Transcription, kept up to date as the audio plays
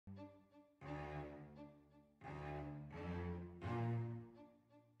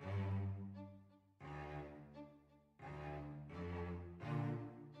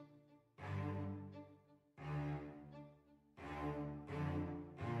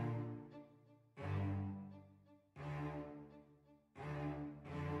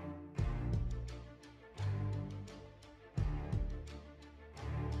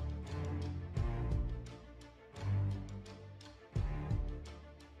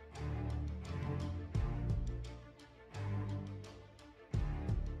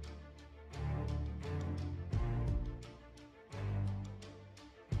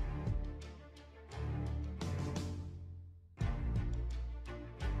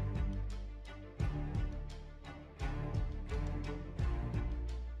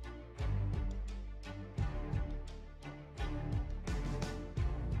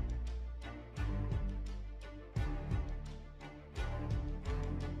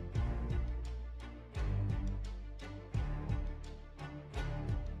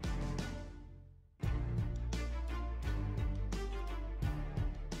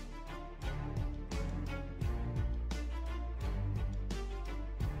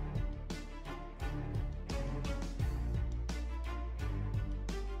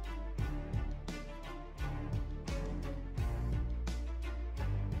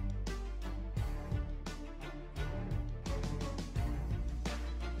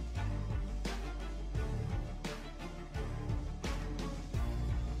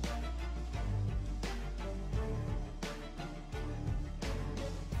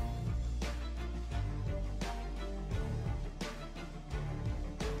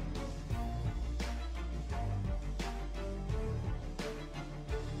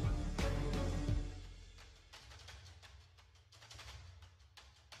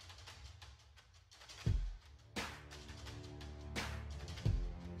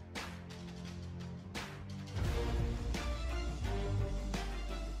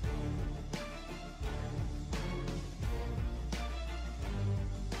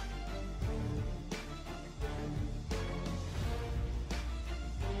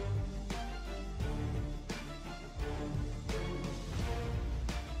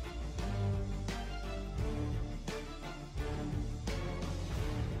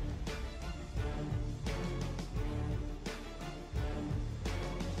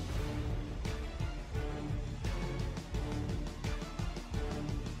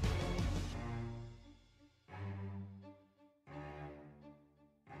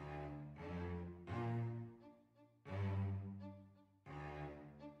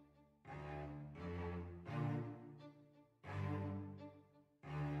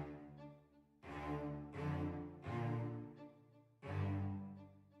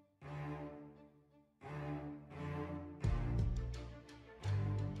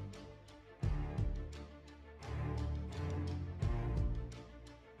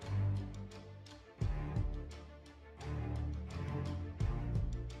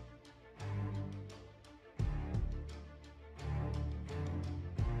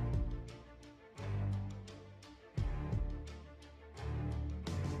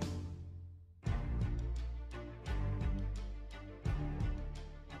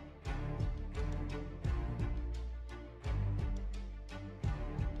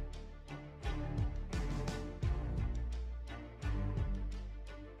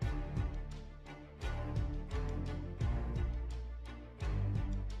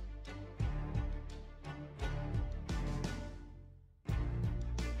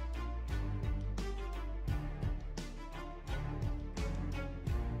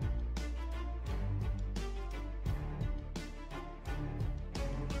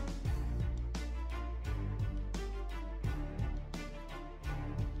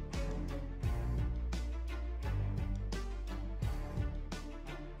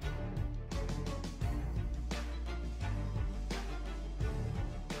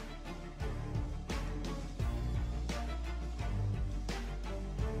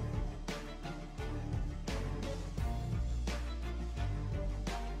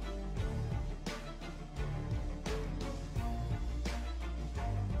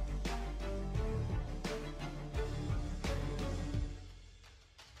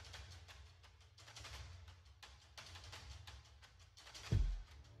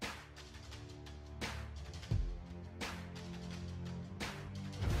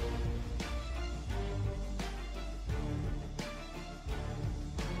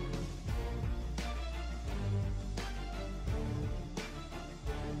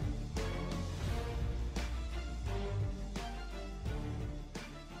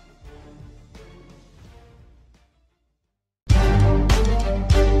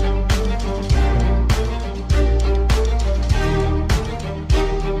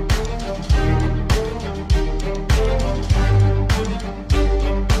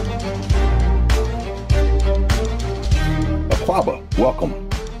Welcome.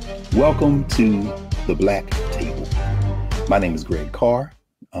 Welcome to the Black Table. My name is Greg Carr.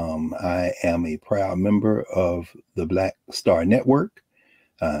 I am a proud member of the Black Star Network.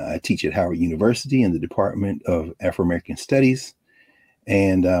 I teach at Howard University in the Department of Afro-American Studies.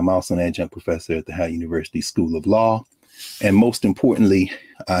 And I'm also an adjunct professor at the Howard University School of Law. And most importantly,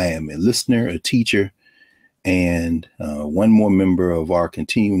 I am a listener, a teacher, and one more member of our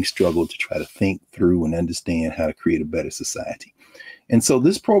continuing struggle to try to think through and understand how to create a better society. And so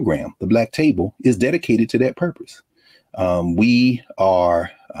this program, the Black Table, is dedicated to that purpose. We are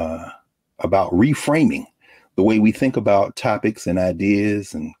about reframing the way we think about topics and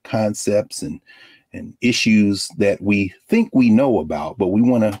ideas and concepts and issues that we think we know about, but we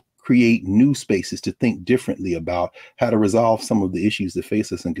want to create new spaces to think differently about how to resolve some of the issues that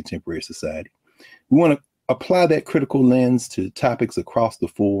face us in contemporary society. We want to apply that critical lens to topics across the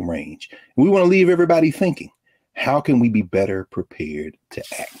full range. And we want to leave everybody thinking, how can we be better prepared to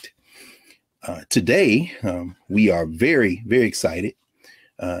act? Today, we are very, very excited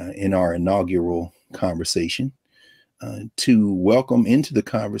in our inaugural conversation to welcome into the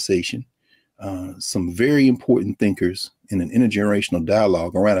conversation some very important thinkers in an intergenerational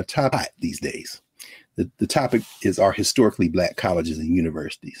dialogue around a topic these days. The topic is our historically Black colleges and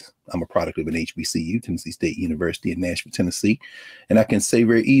universities. I'm a product of an HBCU, Tennessee State University in Nashville, Tennessee, and I can say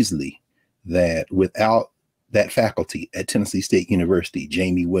very easily that without that faculty at Tennessee State University,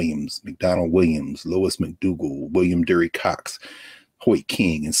 Jamie Williams, McDonald Williams, Lois McDougall, William Dury Cox, Hoyt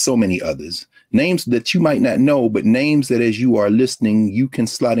King, and so many others, names that you might not know, but names that as you are listening, you can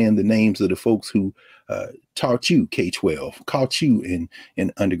slot in the names of the folks who taught you K-12, taught you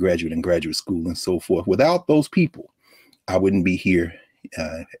in undergraduate and graduate school and so forth. Without those people, I wouldn't be here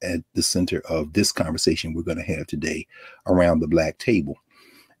at the center of this conversation we're going to have today around the Black Table.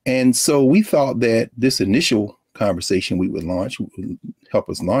 And so we thought that this initial conversation we would launch, would help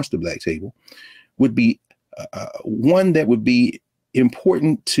us launch the Black Table, would be one that would be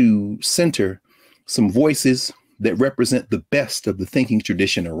important to center some voices that represent the best of the thinking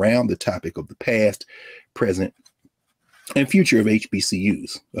tradition around the topic of the past, present, and future of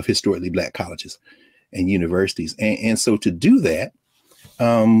HBCUs, of historically Black colleges and universities. And so to do that,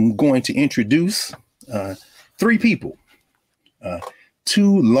 I'm going to introduce three people.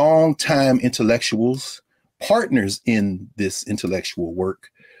 Two longtime intellectuals, partners in this intellectual work,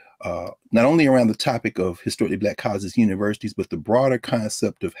 not only around the topic of historically Black colleges, universities, but the broader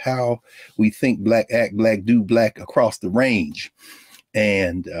concept of how we think Black, act Black, do Black across the range.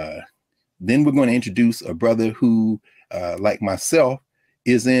 And then we're going to introduce a brother who, like myself,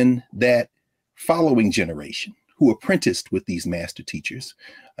 is in that following generation, who apprenticed with these master teachers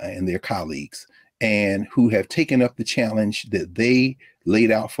and their colleagues, and who have taken up the challenge that they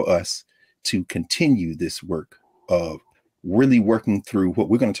laid out for us to continue this work of really working through what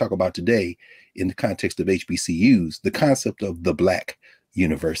we're going to talk about today in the context of HBCUs, the concept of the Black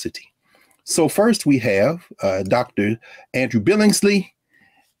University. So first we have Dr. Andrew Billingsley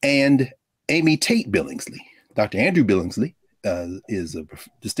and Amy Tate Billingsley. Dr. Andrew Billingsley is a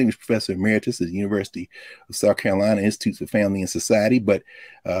distinguished professor emeritus at the University of South Carolina Institute for Family and Society. But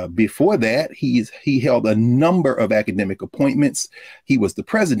before that, he held a number of academic appointments. He was the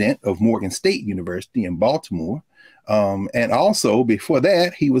president of Morgan State University in Baltimore. And also before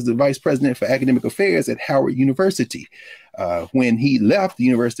that, he was the vice president for academic affairs at Howard University when he left the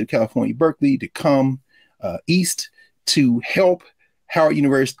University of California, Berkeley to come east to help Howard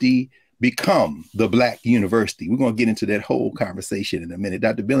University become the Black University. We're going to get into that whole conversation in a minute.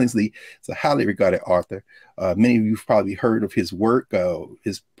 Dr. Billingsley is a highly regarded author. Many of you have probably heard of his work.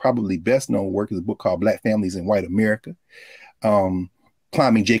 His probably best known work is a book called Black Families in White America.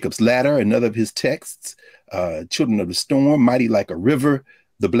 Climbing Jacob's Ladder, another of his texts, Children of the Storm, Mighty Like a River,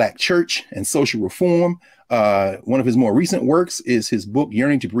 The Black Church and Social Reform. One of his more recent works is his book,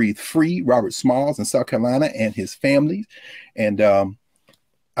 Yearning to Breathe Free, Robert Smalls in South Carolina and His Family. And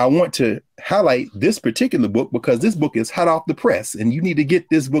I want to highlight this particular book because this book is hot off the press and you need to get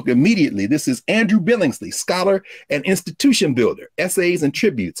this book immediately. This is Andrew Billingsley, Scholar and Institution Builder, Essays and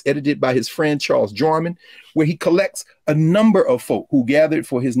Tributes, edited by his friend Charles Jorman, where he collects a number of folk who gathered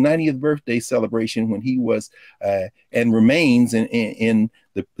for his 90th birthday celebration when he was and remains in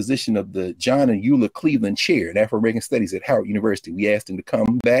the position of the John and Eula Cleveland Chair in Afro-American Studies at Howard University. We asked him to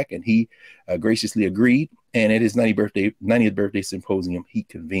come back and he graciously agreed. And at his 90th birthday symposium, he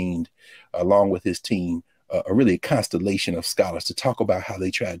convened, along with his team, a really constellation of scholars to talk about how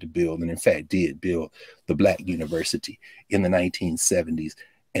they tried to build, and in fact did build, the Black University in the 1970s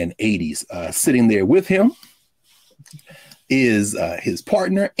and 80s. Sitting there with him is his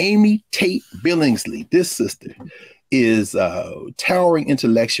partner, Amy Tate Billingsley. This sister is a towering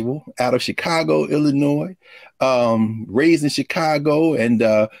intellectual out of Chicago, Illinois, raised in Chicago, and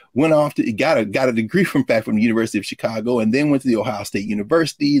went off to got a degree from the University of Chicago, and then went to the Ohio State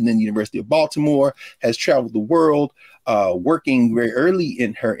University, and then the University of Baltimore. Has traveled the world, working very early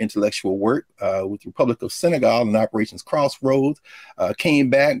in her intellectual work with the Republic of Senegal and Operations Crossroads. Came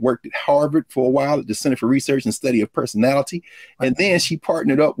back, worked at Harvard for a while at the Center for Research and Study of Personality, and then she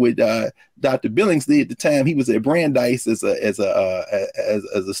partnered up with Dr. Billingsley. At the time, he was at Brandeis as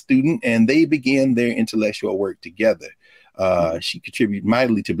a student, and they began their intellectual work together. She contributed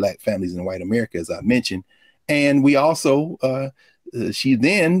mightily to Black families in white America, as I mentioned, and we also she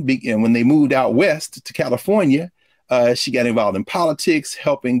then began, when they moved out west to California. She got involved in politics,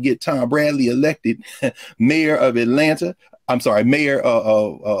 helping get Tom Bradley elected mayor of Atlanta. I'm sorry, mayor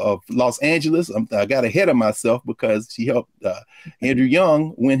of Los Angeles. I got ahead of myself because she helped Andrew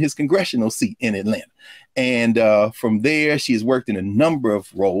Young win his congressional seat in Atlanta. And from there, she has worked in a number of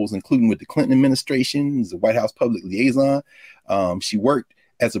roles, including with the Clinton administration as a White House public liaison. She worked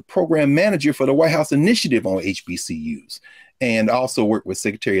as a program manager for the White House Initiative on HBCUs, and also worked with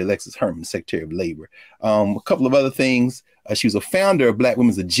Secretary Alexis Herman, Secretary of Labor. A couple of other things. She was a founder of Black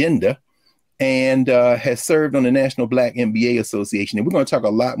Women's Agenda, and has served on the National Black MBA Association. And we're going to talk a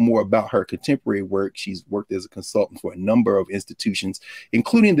lot more about her contemporary work. She's worked as a consultant for a number of institutions,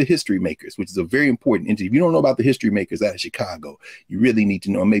 including the History Makers, which is a very important entity. If you don't know about the History Makers out of Chicago, you really need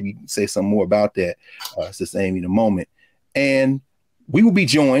to know. Maybe say some more about that, Sister Amy, in a moment. And we will be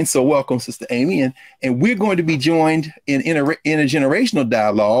joined, so welcome, Sister Amy, and we're going to be joined in intergenerational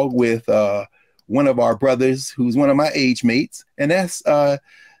dialogue with one of our brothers who's one of my age mates, and that's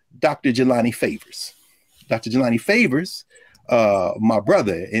Dr. Jelani Favors. Dr. Jelani Favors, my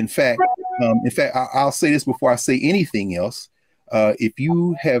brother. In fact, I'll say this before I say anything else. If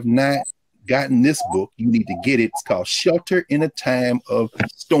you have not gotten this book, you need to get it. It's called Shelter in a Time of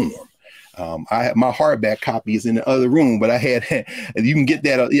Storm. I have my hardback copy is in the other room, but I had, you can get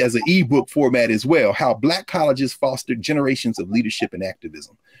that as an ebook format as well. How Black colleges fostered generations of leadership and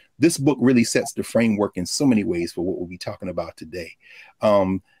activism. This book really sets the framework in so many ways for what we'll be talking about today.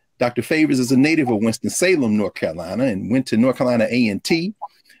 Dr. Favors is a native of Winston-Salem, North Carolina, and went to North Carolina A&T.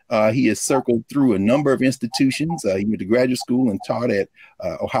 He has circled through a number of institutions. He went to graduate school and taught at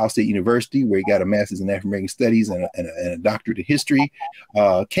Ohio State University, where he got a master's in African American Studies and a doctorate in history.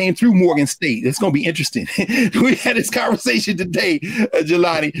 Came through Morgan State. It's going to be interesting. We had this conversation today,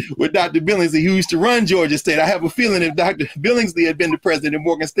 Jelani, with Dr. Billingsley, who used to run Georgia State. I have a feeling if Dr. Billingsley had been the president of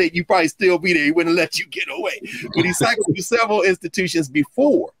Morgan State, you'd probably still be there. He wouldn't let you get away. But he cycled through several institutions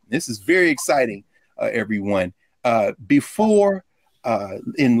before. This is very exciting, everyone. Before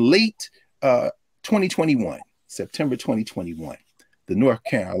in late 2021, September 2021, the North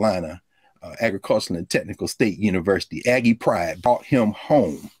Carolina Agricultural and Technical State University, Aggie Pride, brought him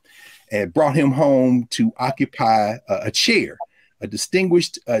home to occupy a chair, a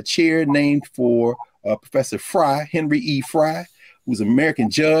distinguished chair named for Professor Fry, Henry E. Fry, who's an American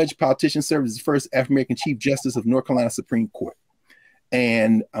judge, politician, served as the first African-American Chief Justice of North Carolina Supreme Court.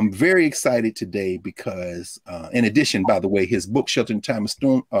 And I'm very excited today because, in addition, by the way, his book, Shelter in Time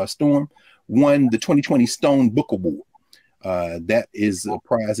of Storm, won the 2020 Stone Book Award. That is a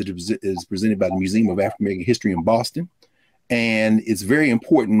prize that is presented by the Museum of African American History in Boston. And it's very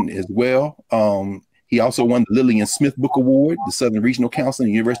important as well. He also won the Lillian Smith Book Award. The Southern Regional Council and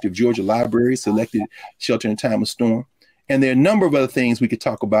the University of Georgia Library selected Shelter in Time of Storm. And there are a number of other things we could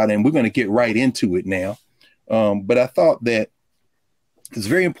talk about, and we're going to get right into it now. But I thought that it's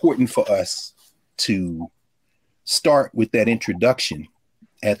very important for us to start with that introduction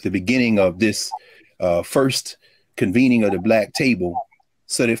at the beginning of this first convening of the Black Table,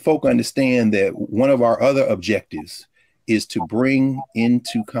 so that folk understand that one of our other objectives is to bring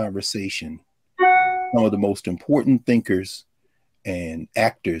into conversation some of the most important thinkers and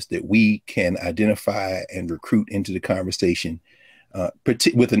actors that we can identify and recruit into the conversation,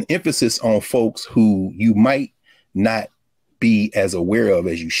 with an emphasis on folks who you might not be as aware of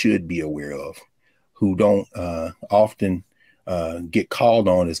as you should be aware of, who don't often get called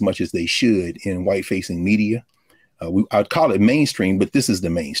on as much as they should in white-facing media. I'd call it mainstream, but this is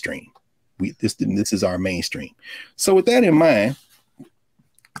the mainstream. This is our mainstream. So with that in mind,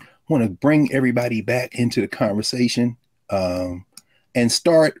 I want to bring everybody back into the conversation and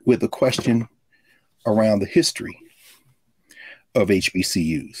start with a question around the history of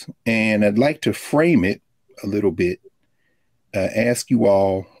HBCUs. And I'd like to frame it a little bit, ask you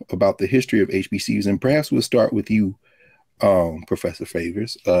all about the history of HBCUs, and perhaps we'll start with you, Professor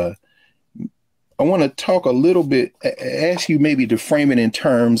Favors. I want to talk a little bit, ask you maybe to frame it in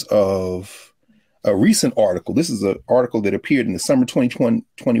terms of a recent article. This is an article that appeared in the summer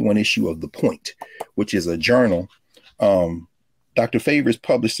 2021 issue of The Point, which is a journal. Dr. Favors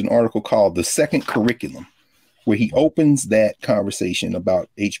published an article called The Second Curriculum, where he opens that conversation about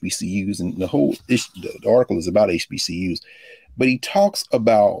HBCUs, and the whole the article is about HBCUs, but he talks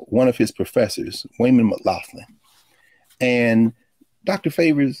about one of his professors, Wayman McLaughlin. And Dr.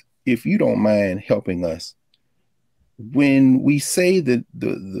 Favors, if you don't mind helping us, when we say that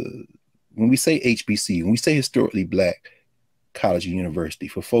when we say HBCU, when we say historically Black college or university,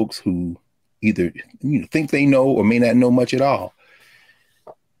 for folks who either think they know or may not know much at all,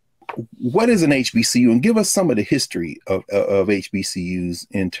 what is an HBCU? And give us some of the history of HBCUs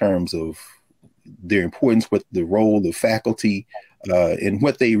in terms of their importance, what the role of faculty, and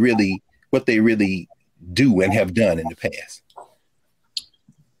what they really do and have done in the past.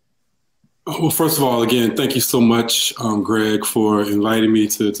 Well, first of all, again, thank you so much, Greg, for inviting me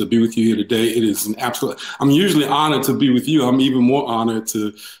to be with you here today. It is an absolute, I'm usually honored to be with you. I'm even more honored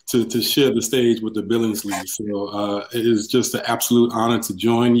to share the stage with the Billingsley. So it is just an absolute honor to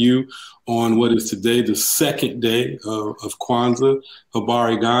join you on what is today the second day of Kwanzaa,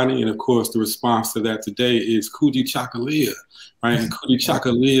 Habari Gani. And of course, the response to that today is Kuji Chakalia, right? And Kuji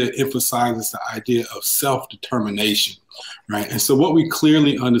Chakalia emphasizes the idea of self-determination. Right. And so what we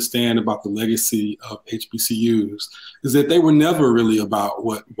clearly understand about the legacy of HBCUs is that they were never really about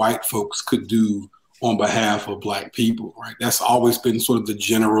what white folks could do on behalf of Black people. Right. That's always been sort of the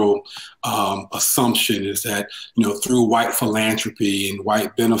general assumption, is that, through white philanthropy and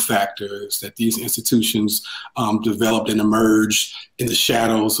white benefactors, that these institutions developed and emerged in the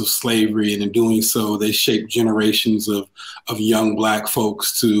shadows of slavery. And in doing so, they shaped generations of young Black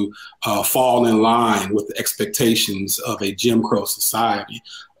folks to fall in line with the expectations of a Jim Crow society.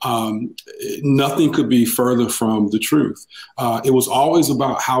 Nothing could be further from the truth. It was always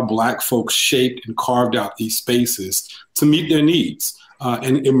about how Black folks shaped and carved out these spaces to meet their needs.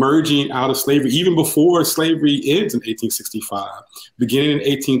 And emerging out of slavery, even before slavery ends in 1865, beginning in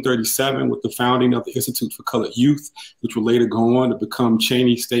 1837 with the founding of the Institute for Colored Youth, which would later go on to become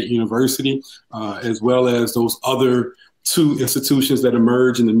Cheyney State University, as well as those other two institutions that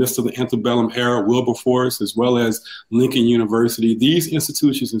emerged in the midst of the antebellum era, Wilberforce, as well as Lincoln University. These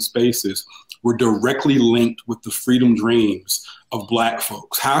institutions and spaces were directly linked with the freedom dreams of Black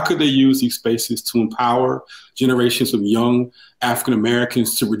folks. How could they use these spaces to empower generations of young African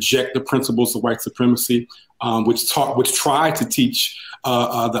Americans to reject the principles of white supremacy, which tried to teach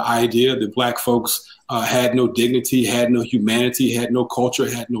the idea that Black folks had no dignity, had no humanity, had no culture,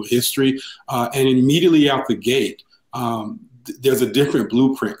 had no history, and immediately out the gate, there's a different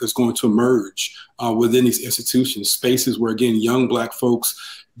blueprint that's going to emerge within these institutions, spaces where, again, young Black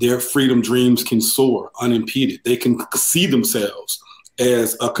folks, their freedom dreams can soar unimpeded. They can see themselves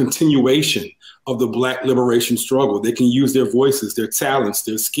as a continuation of the Black liberation struggle. They can use their voices, their talents,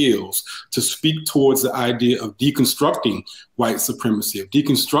 their skills to speak towards the idea of deconstructing white supremacy, of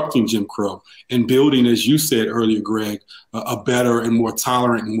deconstructing Jim Crow, and building, as you said earlier, Greg, a better and more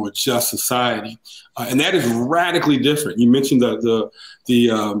tolerant and more just society. And that is radically different. You mentioned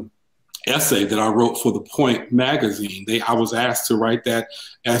the essay that I wrote for The Point magazine. I was asked to write that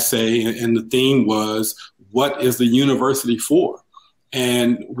essay, and the theme was, what is the university for?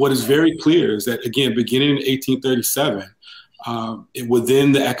 And what is very clear is that, again, beginning in 1837,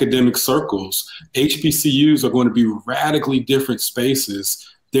 within the academic circles, HBCUs are going to be radically different spaces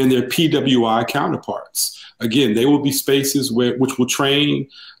than their PWI counterparts. Again, they will be spaces which will train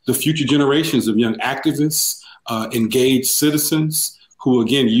the future generations of young activists, engaged citizens who,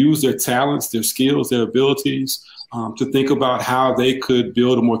 again, use their talents, their skills, their abilities to think about how they could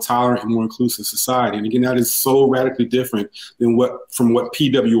build a more tolerant and more inclusive society. And again, that is so radically different than from what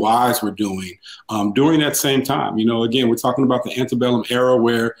PWIs were doing during that same time. Again, we're talking about the antebellum era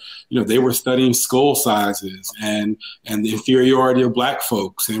where, they were studying skull sizes and the inferiority of Black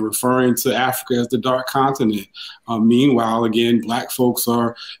folks and referring to Africa as the dark continent. Meanwhile, again, Black folks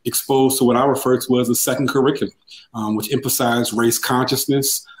are exposed to what I refer to as the second curriculum, which emphasized race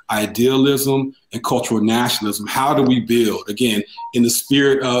consciousness, idealism, and cultural nationalism. How do we build, again, in the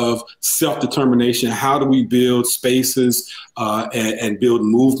spirit of self-determination, how do we build spaces and build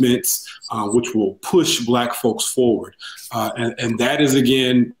movements which will push Black folks forward? And that is,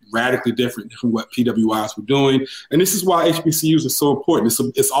 again, radically different from what PWIs were doing. And this is why HBCUs are so important.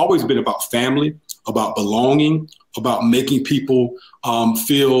 It's always been about family, about belonging, about making people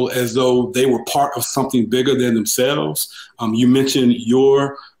feel as though they were part of something bigger than themselves. You mentioned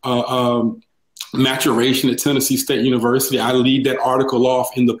your maturation at Tennessee State University, I lead that article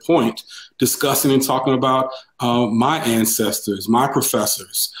off in the point discussing and talking about my ancestors, my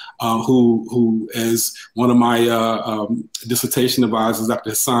professors, who, as one of my dissertation advisors, Dr.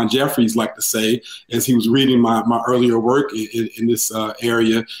 Hassan Jeffries, liked to say, as he was reading my earlier work in this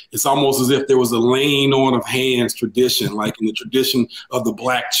area, it's almost as if there was a laying on of hands tradition, like in the tradition of the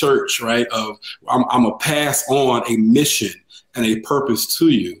Black church, right? Of I'm gonna pass on a mission and a purpose to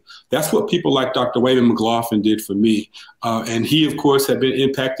you. That's what people like Dr. Wayman McLaughlin did for me. And he, of course, had been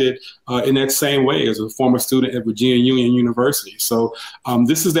impacted in that same way as a former student at Virginia Union University. So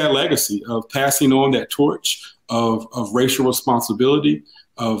this is that legacy of passing on that torch of racial responsibility,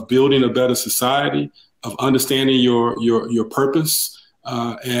 of building a better society, of understanding your purpose.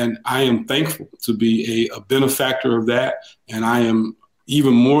 And I am thankful to be a benefactor of that. And I am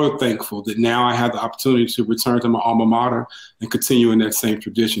even more thankful that now I have the opportunity to return to my alma mater and continue in that same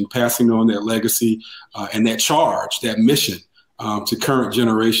tradition, passing on that legacy and that charge, that mission to current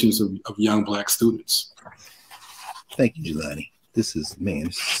generations of young Black students. Thank you, Jelani. This is, man,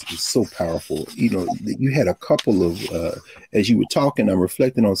 it's so powerful. You know, you had a couple of, as you were talking, I'm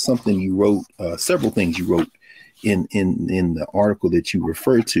reflecting on something you wrote, several things you wrote in the article that you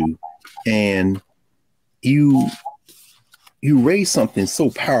referred to. And you raised something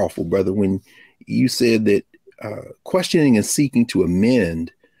so powerful, brother, when you said that questioning and seeking to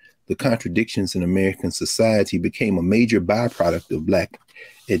amend the contradictions in American society became a major byproduct of Black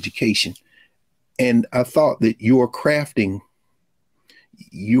education. And I thought that you're crafting,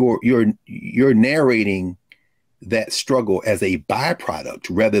 you're narrating that struggle as a byproduct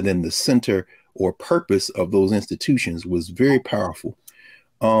rather than the center or purpose of those institutions was very powerful.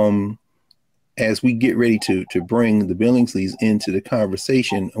 As we get ready to bring the Billingsleys into the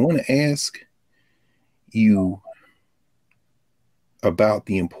conversation, I want to ask you about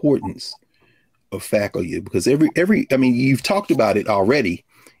the importance of faculty, because I mean, you've talked about it already,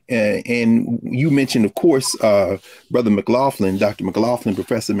 and you mentioned, of course, Brother McLaughlin, Dr. McLaughlin,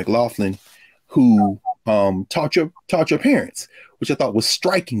 Professor McLaughlin, who taught your parents, which I thought was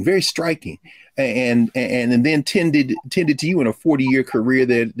striking, very striking. And then tended to you in a 40-year career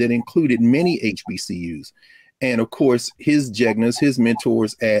that included many HBCUs. And of course, his Jegnas, his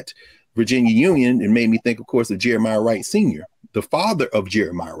mentors at Virginia Union, it made me think, of course, of Jeremiah Wright Sr., the father of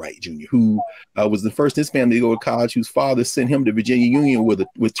Jeremiah Wright Jr., who was the first in his family to go to college, whose father sent him to Virginia Union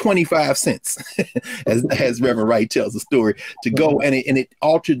with 25 cents, as Reverend Wright tells the story, to go. And it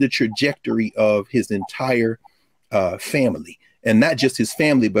altered the trajectory of his entire family. And not just his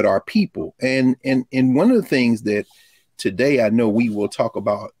family, but our people. And one of the things that today I know we will talk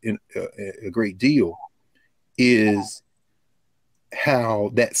about in a great deal is how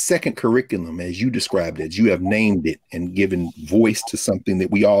that second curriculum, as you described it, as you have named it and given voice to something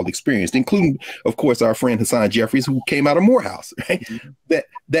that we all experienced, including, of course, our friend Hassan Jeffries, who came out of Morehouse, right? Mm-hmm.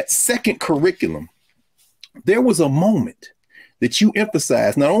 That second curriculum, there was a moment that you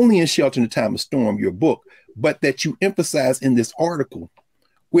emphasized, not only in Shelter in the Time of Storm, your book, but that you emphasize in this article,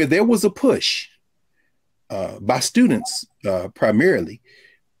 where there was a push by students primarily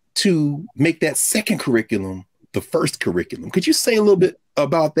to make that second curriculum the first curriculum. Could you say a little bit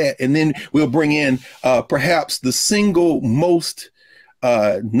about that? And then we'll bring in perhaps the single most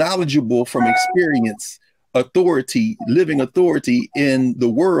knowledgeable from experience living authority in the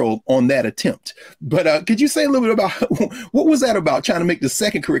world on that attempt. But could you say a little bit about what was that about, trying to make the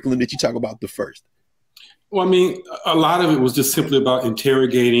second curriculum that you talk about the first? Well, I mean, a lot of it was just simply about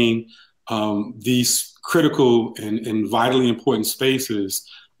interrogating these critical and vitally important spaces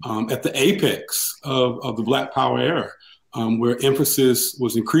at the apex of the Black Power era, where emphasis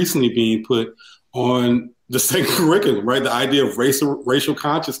was increasingly being put on the second curriculum, right? The idea of racial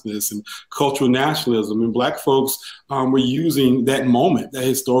consciousness and cultural nationalism. And Black folks were using that moment, that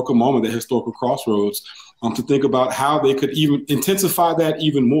historical moment, that historical crossroads, to think about how they could even intensify that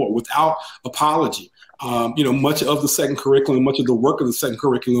even more without apology. Much of the second curriculum, much of the work of the second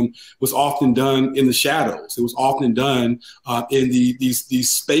curriculum was often done in the shadows. It was often done in these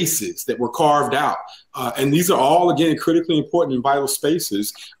spaces that were carved out. And these are all, again, critically important and vital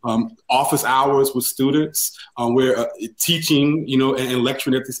spaces. Office hours with students, where teaching, and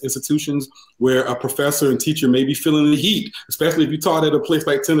lecturing at these institutions, where a professor and teacher may be feeling the heat, especially if you taught at a place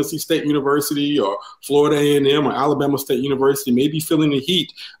like Tennessee State University or Florida A&M or Alabama State University, may be feeling the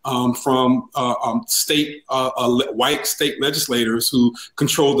heat from white state legislators who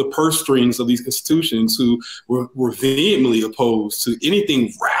control the purse strings of these institutions, who were vehemently opposed to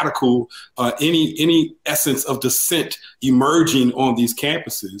anything radical, any any essence of dissent emerging on these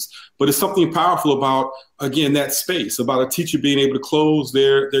campuses. But it's something powerful about, again, that space, about a teacher being able to close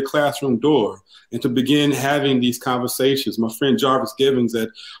their classroom door and to begin having these conversations. My friend Jarvis Givens at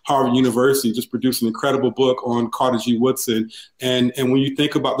Harvard University just produced an incredible book on Carter G. Woodson. And when you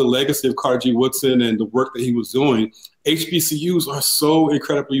think about the legacy of Carter G. Woodson and the work that he was doing, HBCUs are so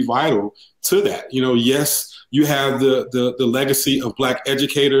incredibly vital to that. You know, yes, you have the legacy of Black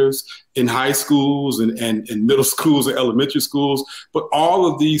educators in high schools and middle schools and elementary schools, but all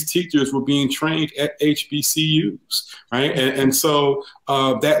of these teachers were being trained at HBCUs, right? And so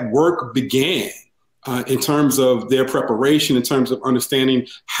that work began in terms of their preparation, in terms of understanding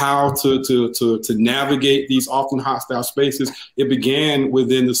how to navigate these often hostile spaces. It began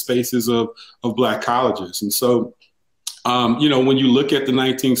within the spaces of Black colleges. And so, you know, when you look at the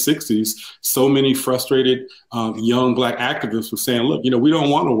 1960s, so many frustrated young Black activists were saying, look, you know, we don't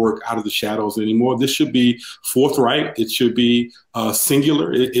want to work out of the shadows anymore. This should be forthright. It should be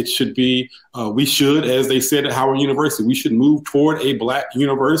singular. It should be, we should, as they said at Howard University, we should move toward a Black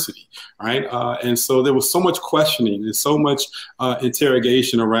university, right? And so there was so much questioning and so much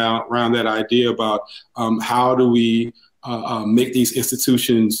interrogation around that idea about how do we make these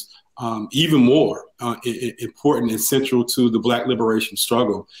institutions even more important and central to the Black liberation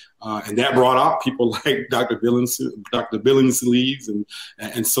struggle. And that brought out people like Dr. Billingsley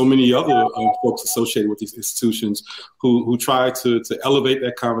and so many other folks associated with these institutions who try to elevate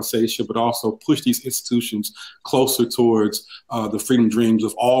that conversation, but also push these institutions closer towards the freedom dreams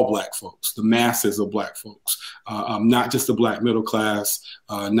of all Black folks, the masses of Black folks, not just the Black middle class,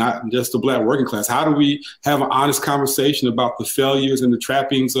 not just the Black working class. How do we have an honest conversation about the failures and the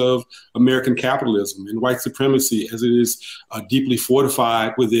trappings of American capitalism and white supremacy as it is deeply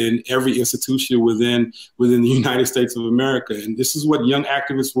fortified within every institution within the United States of America? And this is what young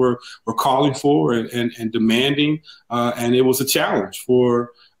activists were calling for and demanding. And it was a challenge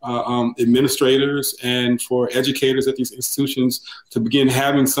for administrators and for educators at these institutions to begin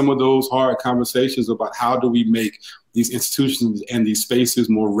having some of those hard conversations about how do we make these institutions and these spaces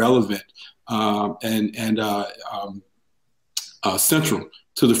more relevant and central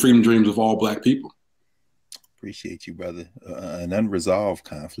to the freedom dreams of all Black people. Appreciate you, brother. An unresolved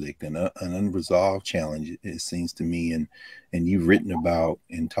conflict and an unresolved challenge, it seems to me, and you've written about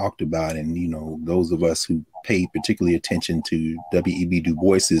and talked about, and you know, those of us who paid particularly attention to W.E.B. Du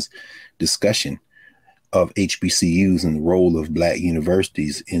Bois's discussion of HBCUs and the role of Black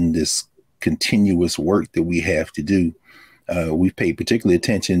universities in this continuous work that we have to do. We've paid particular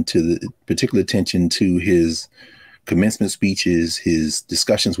attention to his commencement speeches, his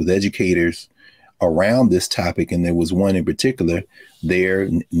discussions with educators around this topic. And there was one in particular there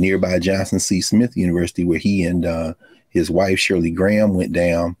nearby Johnson C. Smith University where he and his wife, Shirley Graham, went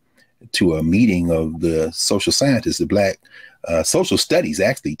down to a meeting of the social scientists, the Black social studies,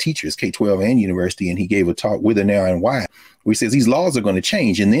 actually teachers, K-12 and university. And he gave a talk, Whither Now and Why, where he says these laws are going to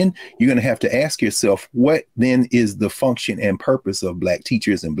change. And then you're going to have to ask yourself, what then is the function and purpose of Black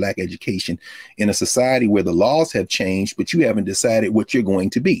teachers and Black education in a society where the laws have changed, but you haven't decided what you're going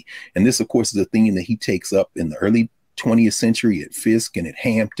to be? And this, of course, is a theme that he takes up in the early 20th century at Fisk and at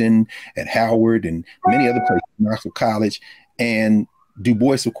Hampton, at Howard, and many other places, Knoxville College. And Du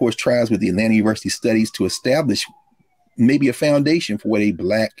Bois, of course, tries with the Atlanta University Studies to establish maybe a foundation for what a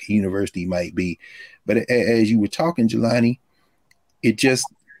Black university might be. But as you were talking, Jelani, it just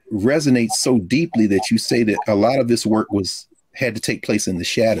resonates so deeply that you say that a lot of this work had to take place in the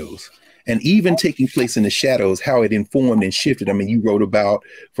shadows. And even taking place in the shadows, how it informed and shifted. I mean, you wrote about,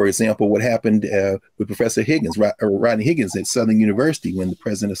 for example, what happened with Professor Higgins, Rodney Higgins at Southern University, when the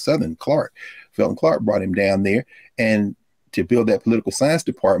president of Southern, Felton Clark, brought him down there and to build that political science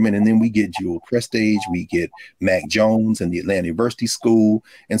department. And then we get Jewel Prestage, we get Mac Jones and the Atlanta University School.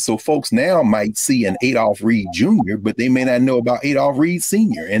 And so folks now might see an Adolph Reed Jr., but they may not know about Adolph Reed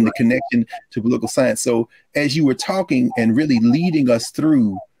Sr. and the connection to political science. So as you were talking and really leading us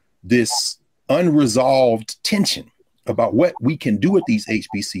through this unresolved tension about what we can do at these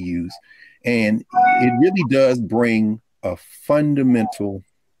HBCUs, and it really does bring a fundamental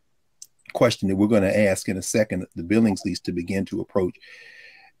question that we're going to ask in a second, the Billingsleys, to begin to approach,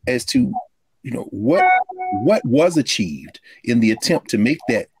 as to, you know, what was achieved in the attempt to make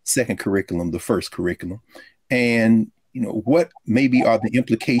that second curriculum the first curriculum, and you know, what maybe are the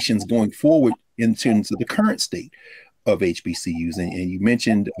implications going forward in terms of the current state of HBCUs. And you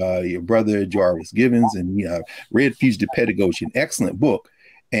mentioned your brother Jarvis Givens, and read Fugitive Pedagogy, an excellent book.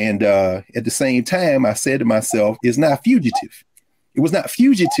 And at the same time, I said to myself, it's not fugitive. It was not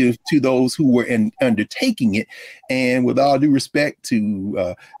fugitive to those who were undertaking it. And with all due respect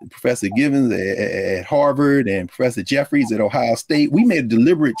to Professor Givens at Harvard and Professor Jeffries at Ohio State, we made a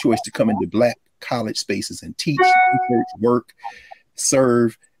deliberate choice to come into Black college spaces and teach, research, work,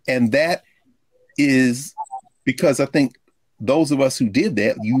 serve. And that is because I think those of us who did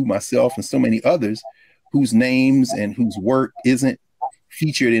that, you, myself, and so many others, whose names and whose work isn't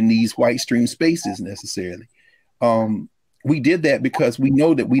featured in these white stream spaces necessarily. We did that because we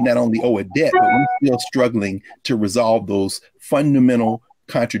know that we not only owe a debt, but we're still struggling to resolve those fundamental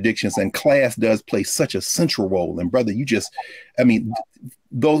contradictions. And class does play such a central role. And brother,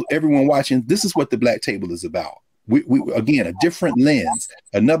 everyone watching, this is what the Black Table is about. We again, a different lens,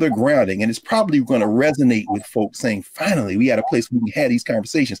 another grounding, and it's probably going to resonate with folks saying, finally, we had a place where we had these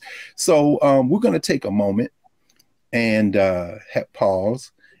conversations. So we're going to take a moment and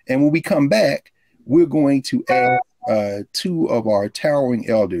pause. And when we come back, we're going to ask two of our towering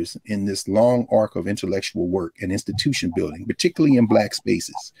elders in this long arc of intellectual work and institution building, particularly in Black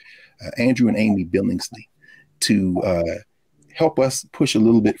spaces, Andrew and Amy Billingsley, to help us push a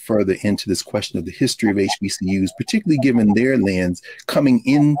little bit further into this question of the history of HBCUs, particularly given their lens coming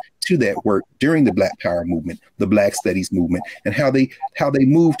into that work during the Black Power movement, the Black Studies movement, and how they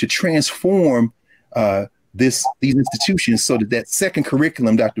move to transform these institutions so that second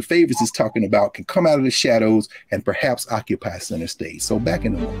curriculum Dr. Favors is talking about can come out of the shadows and perhaps occupy center stage. So back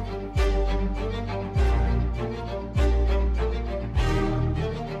in a moment.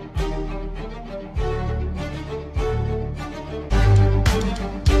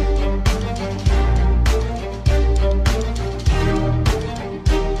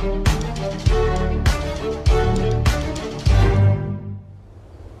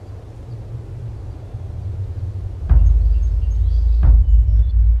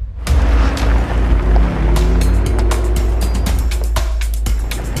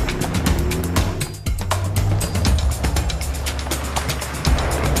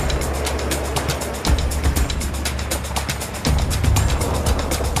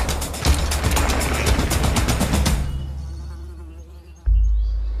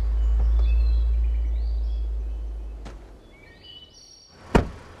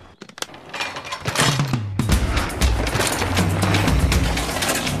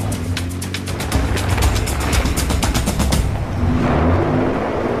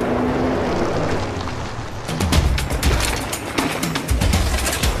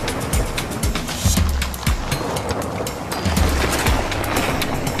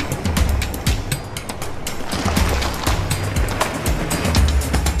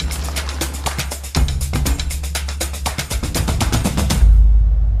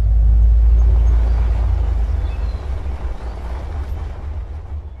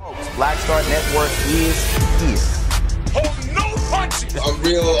 Black Star Network is here. Oh, no punches! I'm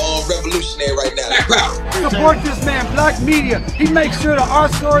real revolutionary right now. Black power. Support this man, Black media. He makes sure that our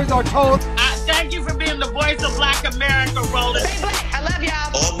stories are told. Thank you for being the voice of Black America, Roland. Stay black. I love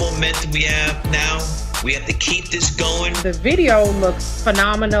y'all. All momentum we have now, we have to keep this going. The video looks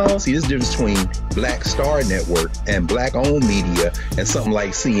phenomenal. See, this difference between Black Star Network and Black-owned media and something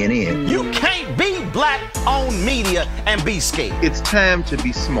like CNN. You can't be Black-owned media and be scared. It's time to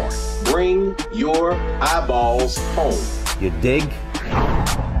be smart. Bring your eyeballs home. You dig?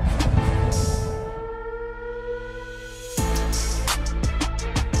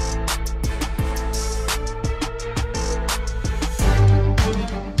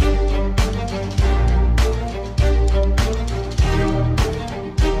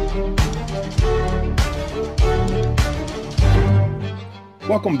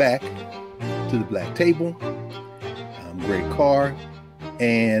 Welcome back to the Black Table. I'm Greg Carr.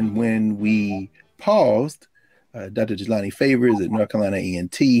 And when we paused, Dr. Jelani Favors at North Carolina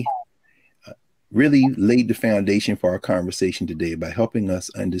A&T really laid the foundation for our conversation today by helping us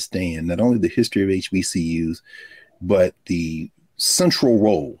understand not only the history of HBCUs, but the central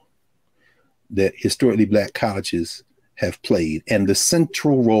role that historically Black colleges have played and the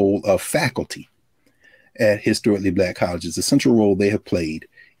central role of faculty at historically Black colleges, the central role they have played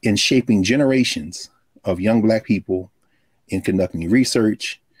in shaping generations of young Black people, in conducting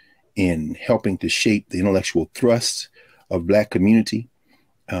research, in helping to shape the intellectual thrust of Black community.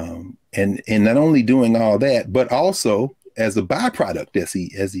 And not only doing all that, but also as a byproduct,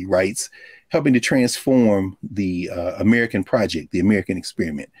 as he writes, helping to transform the American project, the American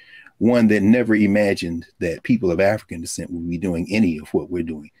experiment, one that never imagined that people of African descent would be doing any of what we're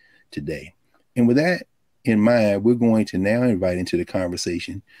doing today. And with that in mind, we're going to now invite into the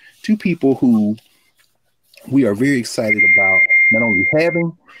conversation two people who we are very excited about not only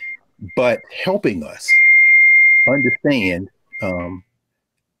having, but helping us understand um,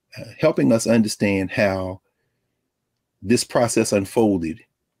 helping us understand how this process unfolded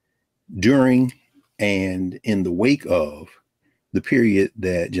during and in the wake of the period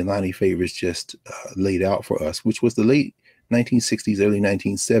that Jelani Favors just laid out for us, which was the late 1960s, early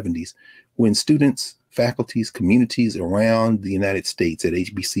 1970s, when students, faculties, communities around the United States at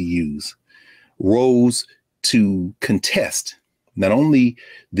HBCUs rose to contest not only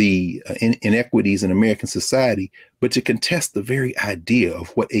the inequities in American society, but to contest the very idea of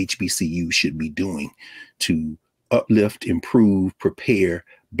what HBCUs should be doing to uplift, improve, prepare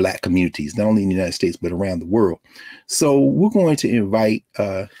Black communities, not only in the United States, but around the world. So we're going to invite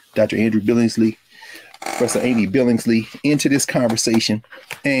Dr. Andrew Billingsley, Professor Amy Billingsley into this conversation.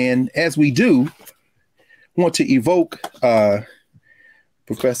 And as we do, want to evoke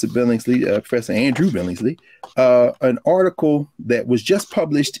Professor Billingsley, Professor Andrew Billingsley, an article that was just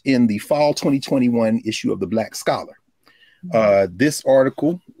published in the fall 2021 issue of the Black Scholar. This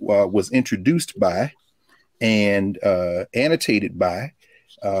article was introduced by and annotated by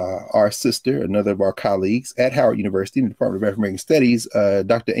our sister, another of our colleagues at Howard University in the Department of African American Studies,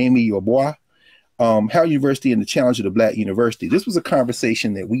 Dr. Amy Yoboah, Howard University and the Challenge of the Black University. This was a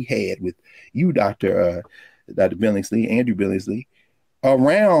conversation that we had with you, Dr. Billingsley, Andrew Billingsley,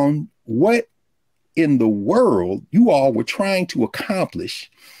 around what in the world you all were trying to accomplish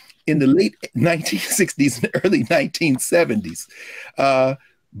in the late 1960s and early 1970s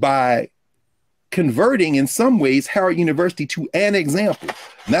by converting in some ways Howard University to an example,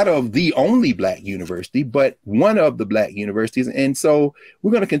 not of the only Black university, but one of the Black universities. And so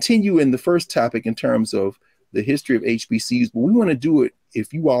we're going to continue in the first topic in terms of the history of HBCUs, but we want to do it,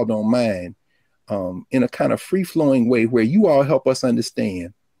 if you all don't mind, in a kind of free-flowing way where you all help us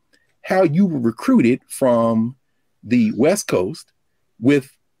understand how you were recruited from the West Coast with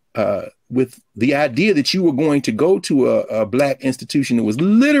the idea that you were going to go to a Black institution that was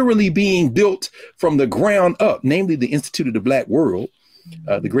literally being built from the ground up, namely the Institute of the Black World,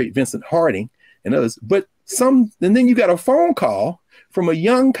 the great Vincent Harding and others. And then you got a phone call from a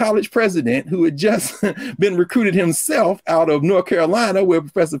young college president who had just been recruited himself out of North Carolina, where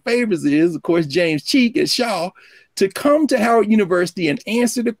Professor Favors is, of course, James Cheek at Shaw, to come to Howard University and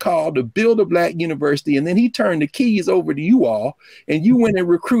answer the call to build a Black university. And then he turned the keys over to you all, and you went and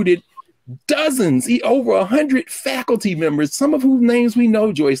recruited dozens, over 100 faculty members, some of whose names we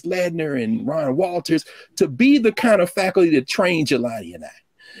know, Joyce Ladner and Ron Walters, to be the kind of faculty that trained Jelani and I.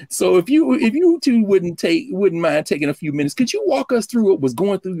 So if you two wouldn't mind taking a few minutes, could you walk us through what was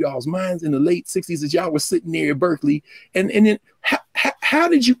going through y'all's minds in the late 60s as y'all were sitting there at Berkeley? And then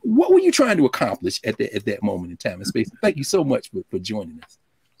what were you trying to accomplish at that moment in time and space? Thank you so much for joining us.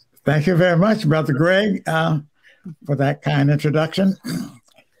 Thank you very much, Brother Greg, for that kind introduction.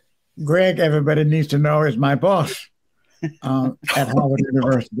 Greg, everybody needs to know, is my boss at Howard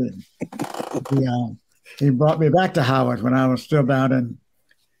University. He brought me back to Howard when I was still down in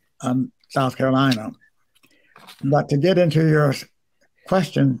South Carolina. But to get into your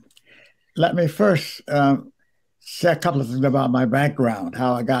question, let me first say a couple of things about my background,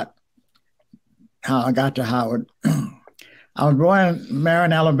 how I got to Howard. I was born in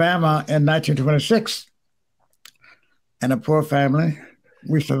Marion, Alabama in 1926 in a poor family.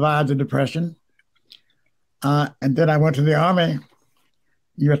 We survived the Depression. And then I went to the Army,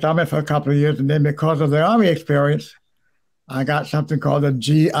 U.S. Army for a couple of years. And then because of the Army experience, I got something called the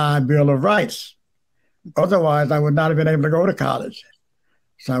GI Bill of Rights. Otherwise, I would not have been able to go to college.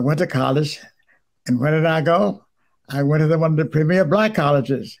 So I went to college. And where did I go? I went to one of the premier Black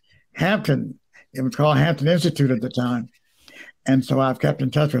colleges, Hampton. It was called Hampton Institute at the time. And so I've kept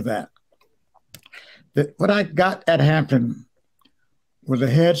in touch with that. What I got at Hampton was a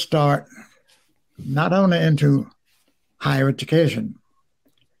head start, not only into higher education,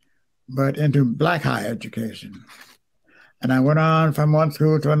 but into Black higher education. And I went on from one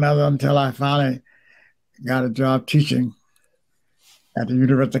school to another until I finally got a job teaching at the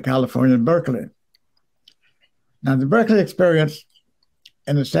University of California in Berkeley. Now, the Berkeley experience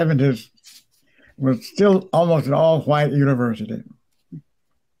in the 70s was still almost an all-white university,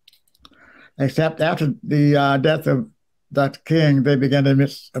 except after the death of Dr. King, they began to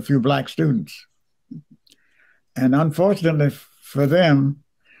admit a few Black students. And unfortunately for them,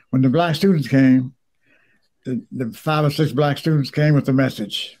 when the Black students came, the 5 or 6 Black students came with a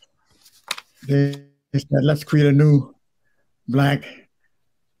message. They said, let's create a new Black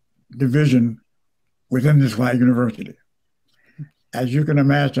division within this white university. As you can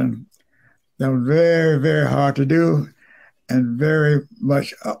imagine, that was very, very hard to do and very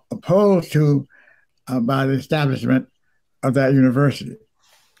much opposed to by the establishment of that university.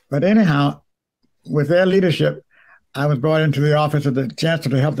 But anyhow, with their leadership, I was brought into the office of the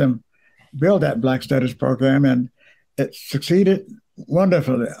chancellor to help them build that Black Studies program, and it succeeded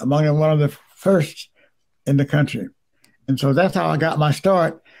wonderfully, among one of the first in the country. And so that's how I got my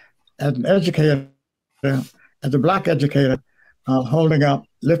start as an educator, as a Black educator,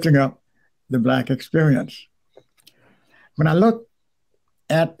 lifting up the Black experience. When I look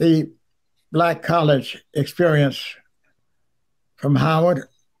at the Black college experience from Howard,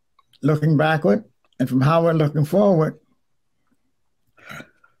 looking backward, and from Howard looking forward,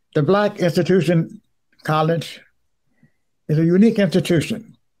 the Black institution college is a unique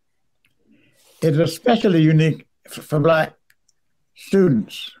institution. It is especially unique for Black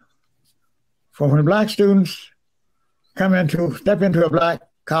students. For when Black students step into a Black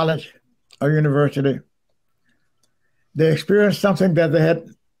college or university, they experience something that they had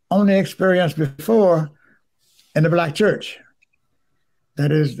only experienced before in the Black church.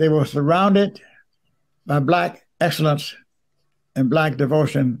 That is, they were surrounded by Black excellence and Black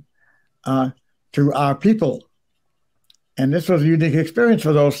devotion to our people. And this was a unique experience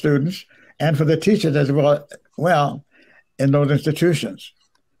for those students and for the teachers as well in those institutions.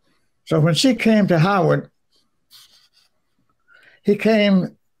 So when she came to Howard, he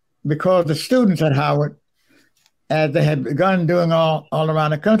came because the students at Howard, as they had begun doing all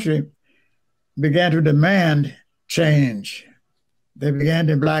around the country, began to demand change. They began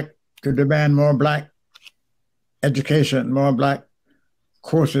to demand more Black education, more Black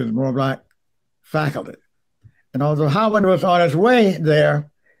courses, more Black faculty. And although Howard was on his way there,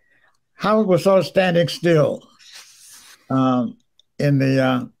 Howard was sort of standing still in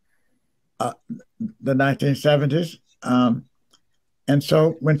the 1970s. And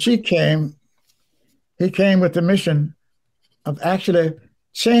so when she came, he came with the mission of actually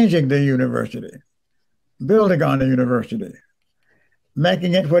changing the university, building on the university,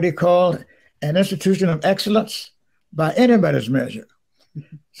 making it what he called an institution of excellence by anybody's measure.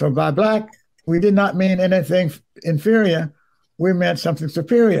 So by Black, we did not mean anything inferior. We meant something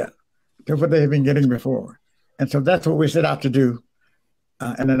superior to what they had been getting before. And so that's what we set out to do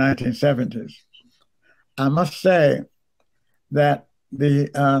in the 1970s. I must say that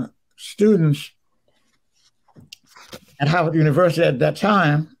the students at Howard University at that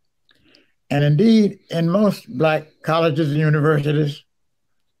time, and indeed in most Black colleges and universities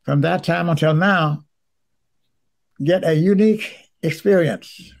from that time until now, get a unique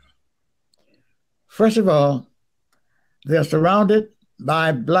experience. First of all, they're surrounded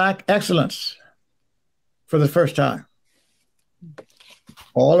by Black excellence for the first time.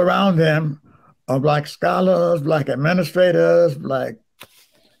 All around them are Black scholars, Black administrators, Black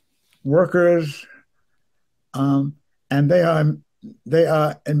workers, and they are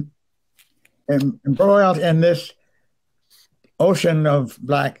embroiled in this ocean of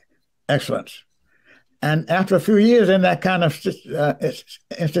Black excellence. And after a few years in that kind of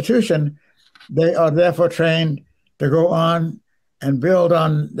institution, they are therefore trained to go on and build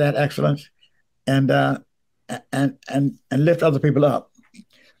on that excellence and lift other people up.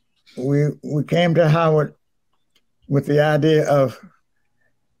 We came to Howard with the idea of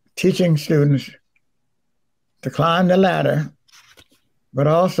teaching students to climb the ladder, but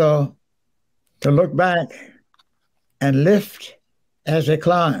also to look back and lift as they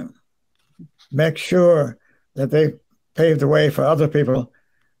climb, make sure that they pave the way for other people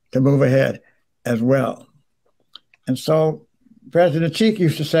to move ahead as well. And so President Cheek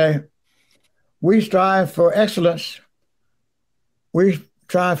used to say, we strive for excellence. We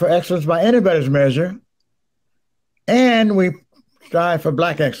strive for excellence by anybody's measure, and we strive for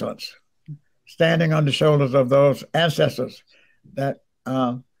Black excellence, standing on the shoulders of those ancestors that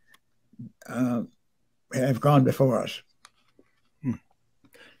have gone before us.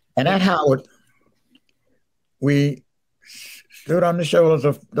 And at Howard, we stood on the shoulders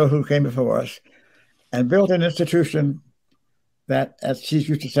of those who came before us and built an institution that, as Chief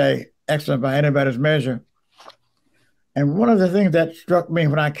used to say, excellent by anybody's measure. And one of the things that struck me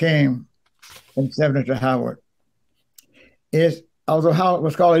when I came in 70 to Howard is, although Howard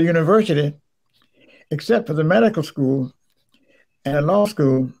was called a university, except for the medical school and the law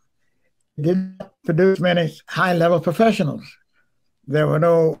school, it did not produce many high-level professionals. There were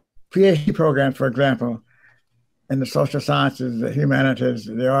no PhD programs, for example, in the social sciences, the humanities,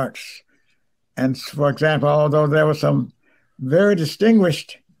 the arts. And for example, although there were some very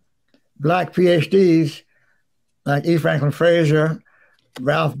distinguished Black PhDs, like E. Franklin Frazier,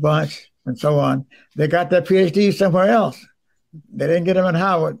 Ralph Bunch, and so on, they got their PhDs somewhere else. They didn't get them at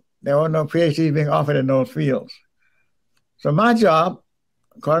Howard. There were no PhDs being offered in those fields. So my job,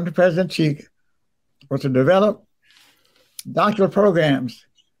 according to President Cheek, was to develop doctoral programs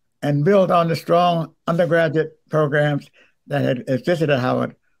and build on the strong undergraduate programs that had existed at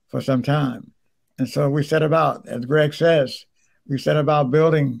Howard for some time. And so we set about, as Greg says, we set about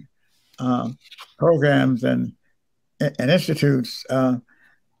building programs and institutes and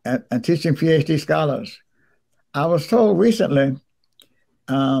teaching PhD scholars. I was told recently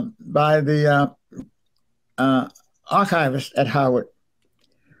by the archivist at Howard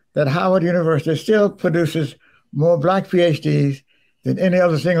that Howard University still produces more Black PhDs than any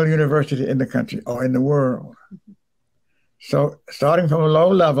other single university in the country or in the world. So starting from a low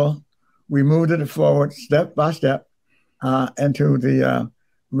level, we moved it forward step by step into the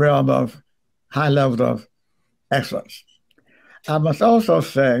realm of high levels of excellence. I must also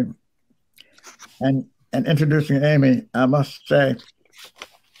say, and introducing Amy, I must say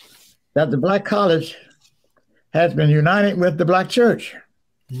that the Black College has been united with the Black Church.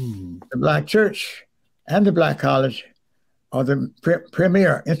 The Black Church and the Black College are the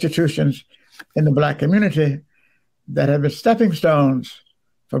premier institutions in the Black community that have been stepping stones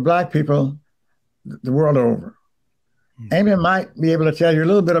for Black people the world over. Amy might be able to tell you a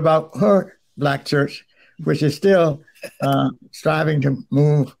little bit about her Black church, which is still striving to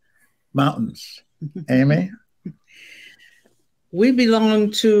move mountains. Amy? We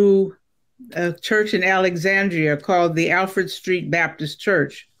belong to a church in Alexandria called the Alfred Street Baptist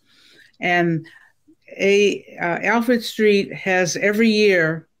Church. And Alfred Street has every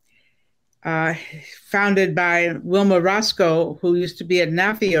year, founded by Wilma Roscoe, who used to be at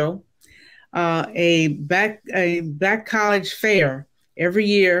NAFIO, a Black College fair every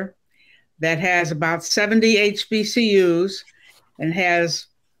year that has about 70 HBCUs and has,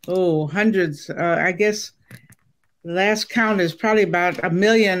 hundreds, I guess the last count is probably about 1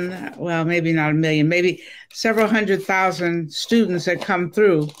 million, well, maybe not 1 million, maybe several 100,000 students that come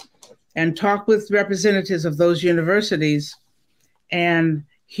through and talk with representatives of those universities and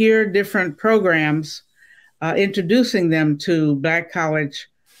hear different programs, introducing them to Black college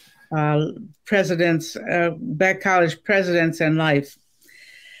presidents, Black college presidents and life.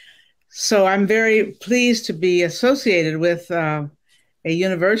 So I'm very pleased to be associated with a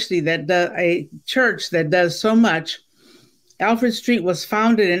university that does, a church that does so much. Alfred Street was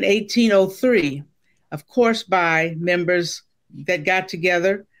founded in 1803, of course, by members that got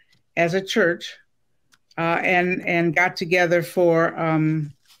together as a church and got together for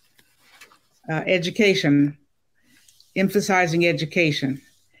education, emphasizing education.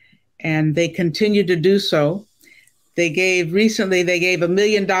 And they continue to do so. Recently they gave $1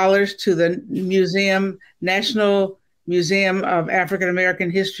 million to the museum, National Museum of African American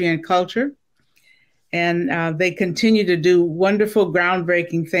History and Culture. And they continue to do wonderful,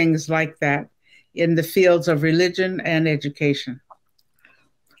 groundbreaking things like that in the fields of religion and education.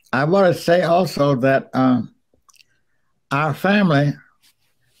 I want to say also that our family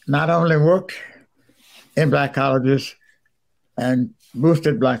not only worked in Black colleges and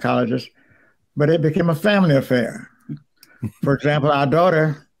boosted Black colleges, but it became a family affair. For example, our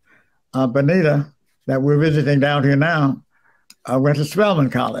daughter, Benita, that we're visiting down here now, went to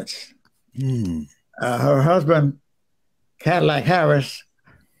Spelman College. Her husband, Cadillac Harris,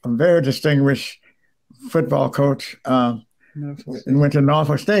 a very distinguished football coach, went to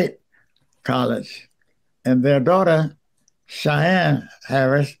Norfolk State College. And their daughter, Cheyenne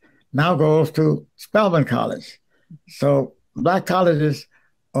Harris, now goes to Spelman College. So Black colleges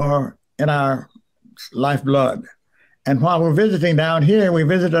are in our lifeblood. And while we're visiting down here, we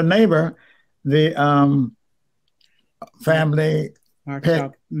visit a neighbor, the family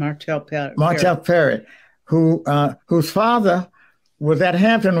Martell Perry, whose father was at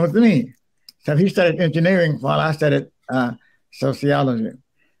Hampton with me. So he studied engineering while I studied sociology.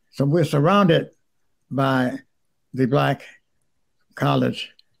 So we're surrounded by the Black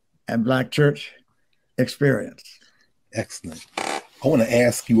college and Black church experience. Excellent. I want to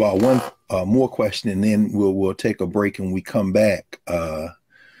ask you all one more question, and then we'll take a break. And when we come back,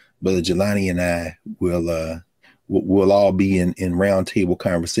 Brother Jelani and I will all be in roundtable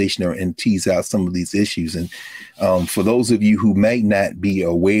conversation and tease out some of these issues. And for those of you who might not be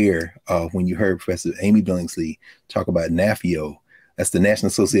aware, when you heard Professor Amy Billingsley talk about NAFIO, that's the National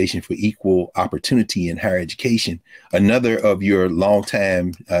Association for Equal Opportunity in Higher Education. Another of your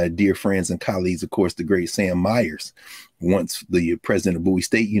longtime dear friends and colleagues, of course, the great Sam Myers, once the president of Bowie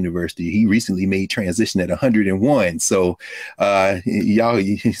State University. He recently made transition at 101. So y'all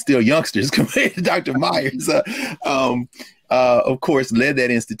still youngsters compared to Dr. Myers. Of course, led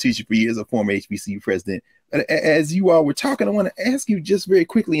that institution for years, a former HBCU president. As you all were talking, I want to ask you just very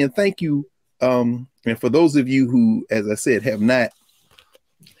quickly, and thank you. And for those of you who, as I said, have not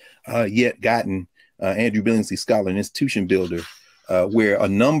yet gotten Andrew Billingsley Scholar and Institution Builder, where a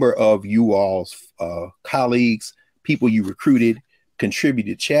number of you all's colleagues, people you recruited,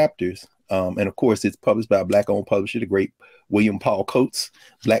 contributed chapters. And of course, it's published by a Black-owned publisher, the great William Paul Coates,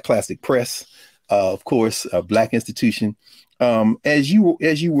 Black Classic Press, of course, a Black institution. As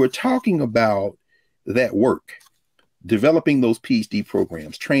you were talking about that work, developing those PhD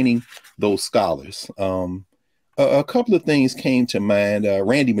programs, training those scholars, a couple of things came to mind.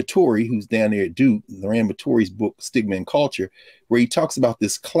 Randy Mattori, who's down there at Duke, Randy Mattori's book, Stigma and Culture, where he talks about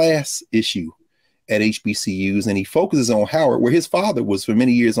this class issue at HBCUs, and he focuses on Howard, where his father was for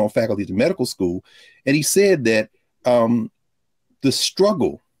many years on faculty at the medical school. And he said that the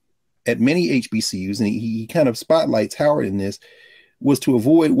struggle at many HBCUs, and he kind of spotlights Howard in this, was to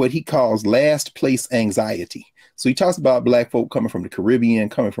avoid what he calls last place anxiety. So he talks about Black folk coming from the Caribbean,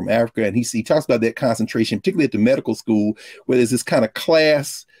 coming from Africa, and he talks about that concentration, particularly at the medical school, where there's this kind of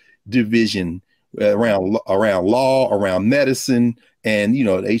class division around law, around medicine, and, you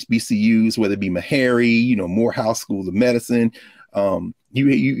know, the HBCUs, whether it be Meharry, you know, Morehouse School of Medicine,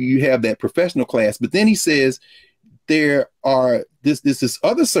 you have that professional class. But then he says there are this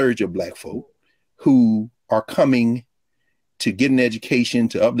other surge of Black folk who are coming to get an education,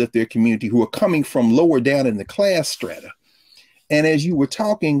 to uplift their community, who are coming from lower down in the class strata. And as you were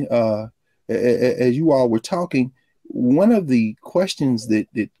talking, as you all were talking, one of the questions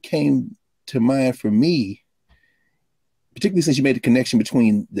that came to mind for me, particularly since you made the connection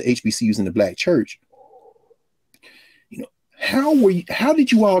between the HBCUs and the Black church, you know, how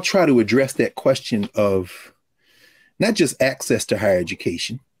did you all try to address that question of not just access to higher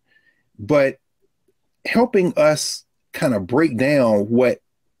education, but helping us kind of break down what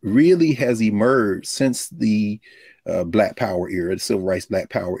really has emerged since the Black Power era, the Civil Rights Black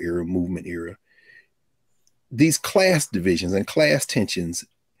Power era, movement era, these class divisions and class tensions,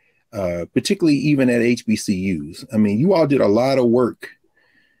 particularly even at HBCUs. I mean, you all did a lot of work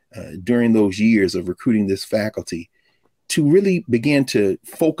during those years of recruiting this faculty to really begin to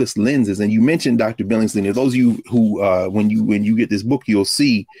focus lenses. And you mentioned Dr. Billingsley. Those of you who, when you get this book, you'll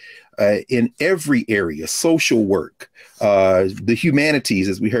see in every area, social work, the humanities,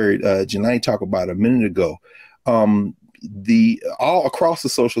 as we heard Jelani talk about a minute ago, all across the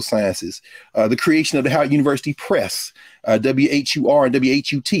social sciences, the creation of the Howard University Press, WHUR and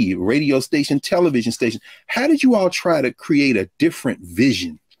WHUT, radio station, television station. How did you all try to create a different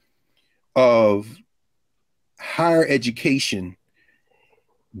vision of higher education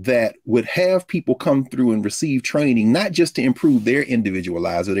that would have people come through and receive training, not just to improve their individual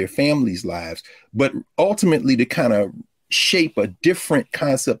lives or their families' lives, but ultimately to kind of shape a different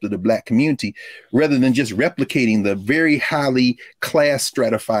concept of the Black community, rather than just replicating the very highly class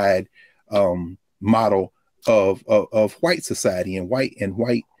stratified model of white society and white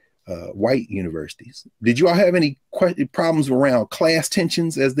universities? Did you all have any problems around class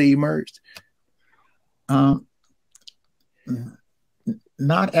tensions as they emerged?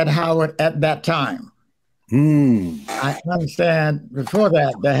 Not at Howard at that time. I understand before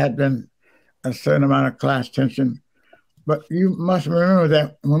that there had been a certain amount of class tension, but you must remember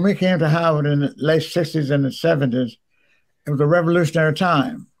that when we came to Howard in the late 60s and the 70s, it was a revolutionary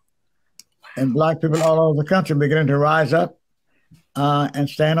time. And Black people all over the country beginning to rise up and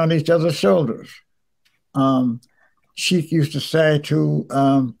stand on each other's shoulders. Sheik used to say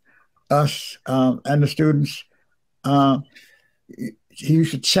to us and the students, he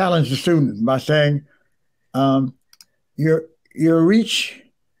used to challenge the students by saying, your reach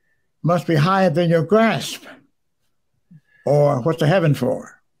must be higher than your grasp, or what's the heaven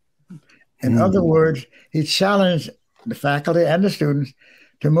for? In other words, he challenged the faculty and the students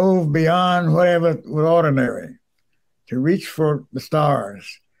to move beyond whatever was ordinary, to reach for the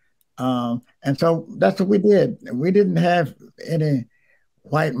stars. And so that's what we did. We didn't have any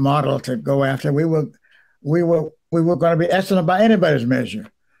white model to go after. We were going to be excellent by anybody's measure.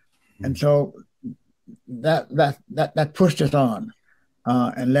 And so that pushed us on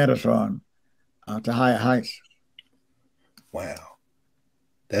and led us on to higher heights. Wow.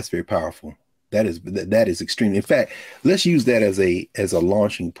 That's very powerful. That is extreme. In fact, let's use that as a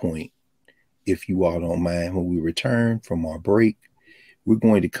launching point, if you all don't mind. When we return from our break, we're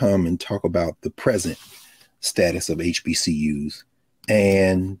going to come and talk about the present status of HBCUs.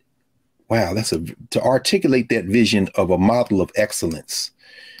 And wow, to articulate that vision of a model of excellence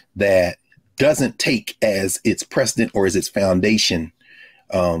that doesn't take as its precedent or as its foundation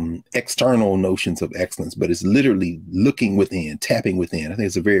external notions of excellence, but it's literally looking within, tapping within. I think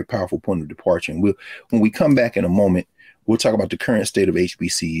it's a very powerful point of departure. And when we come back in a moment, we'll talk about the current state of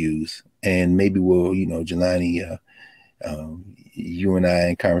HBCUs, and maybe we'll, Jelani, you and I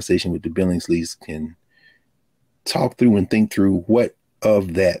in conversation with the Billingsleys can talk through and think through what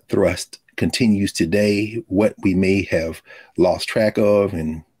of that thrust continues today, what we may have lost track of,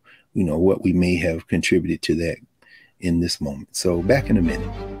 and what we may have contributed to that in this moment. So back in a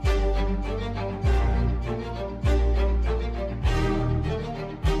minute.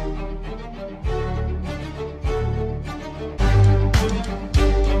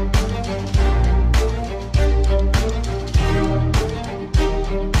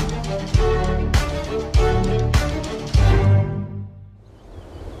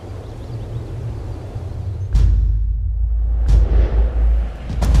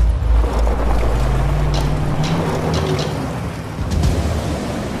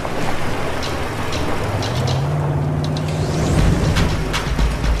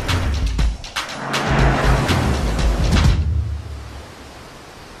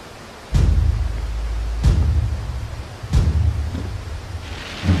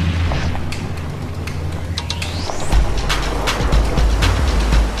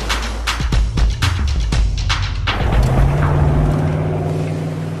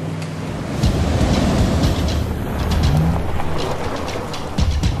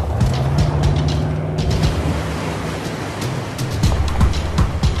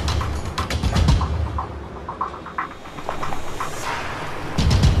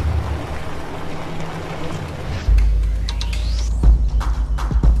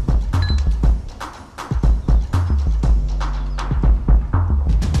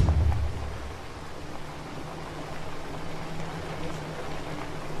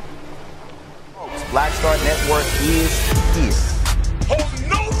 Black Star Network is here. Hold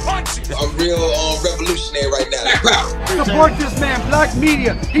no punches. I'm real revolutionary right now. Support this man, Black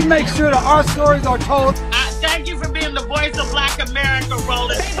Media. He makes sure that our stories are told. Thank you for being the voice of Black America,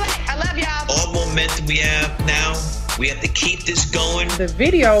 Roland. Stay black. I love y'all. All momentum we have now, we have to keep this going. The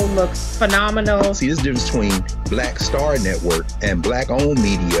video looks phenomenal. See, there's a difference between Black Star Network and Black-owned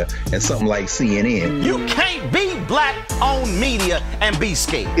media and something like CNN. You can't be Black-owned media and be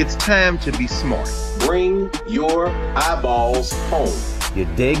scared. It's time to be smart. Bring your eyeballs home. You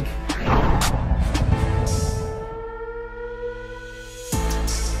dig?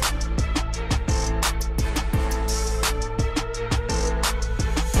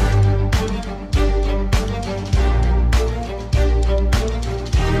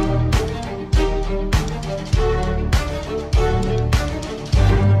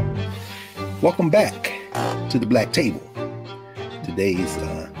 Welcome back to the Black Table. Today's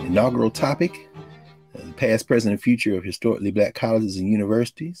inaugural topic, the past, present, and future of historically Black colleges and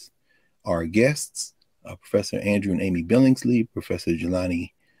universities. Our guests, Professor Andrew and Amy Billingsley, Professor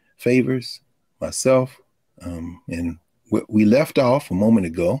Jelani Favors, myself, and we left off a moment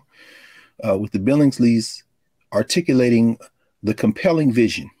ago with the Billingsleys articulating the compelling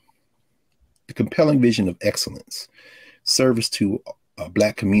vision of excellence, service to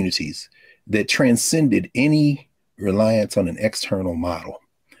Black communities that transcended any reliance on an external model,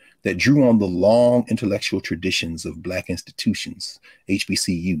 that drew on the long intellectual traditions of Black institutions,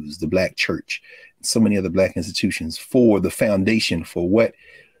 HBCUs, the Black church, and so many other Black institutions for the foundation for what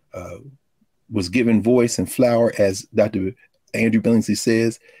was given voice and flower, as Dr. Andrew Billingsley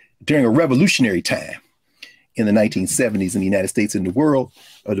says, during a revolutionary time in the 1970s in the United States and the world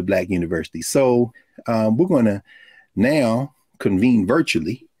of the Black university. So we're going to now convene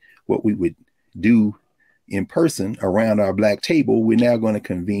virtually what we would do in person around our Black table. We're now going to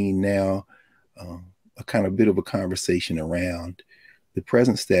convene now a kind of bit of a conversation around the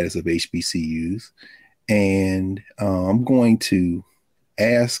present status of HBCUs. And I'm going to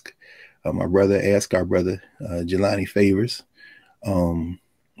ask our brother Jelani Favors,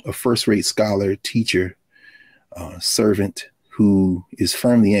 a first-rate scholar, teacher, servant who is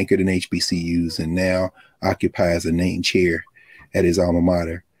firmly anchored in HBCUs and now occupies a named chair at his alma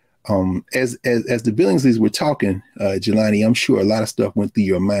mater. As the Billingsleys were talking, Jelani, I'm sure a lot of stuff went through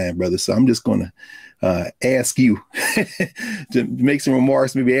your mind, brother. So I'm just going to ask you to make some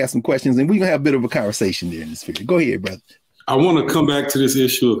remarks, maybe ask some questions, and we're going to have a bit of a conversation there in this period. Go ahead, brother. I want to come back to this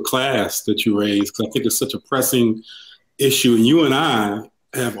issue of class that you raised, because I think it's such a pressing issue. And you and I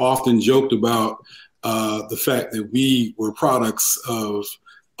have often joked about the fact that we were products of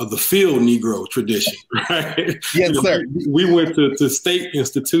the field Negro tradition, right? Yes, sir. We went to state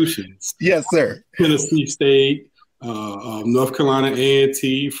institutions. Yes, sir. Tennessee State, North Carolina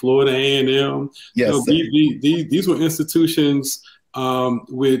A&T, Florida A&M. Yes, these were institutions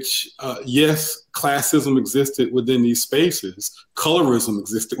which, yes, classism existed within these spaces. Colorism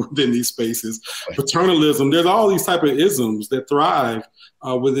existed within these spaces. Paternalism. There's all these type of isms that thrive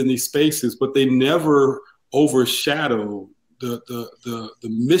within these spaces, but they never overshadow the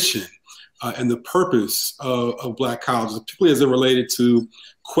mission and the purpose of Black colleges, particularly as it related to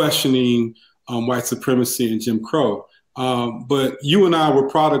questioning white supremacy and Jim Crow. But you and I were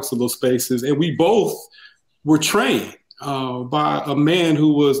products of those spaces, and we both were trained by a man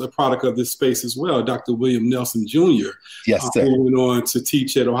who was a product of this space as well, Dr. William Nelson Jr. Yes, sir. Who went on to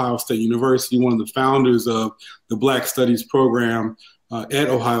teach at Ohio State University, one of the founders of the Black Studies program at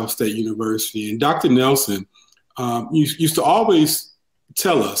Ohio State University. And Dr. Nelson used to always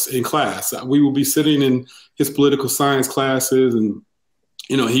tell us in class, we would be sitting in his political science classes, and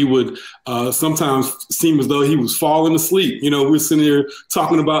he would sometimes seem as though he was falling asleep. We're sitting here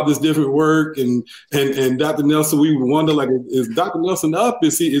talking about this different work, and Dr. Nelson, we would wonder, like, is Dr. Nelson up?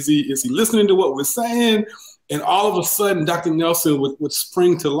 Is he listening to what we're saying? And all of a sudden, Dr. Nelson would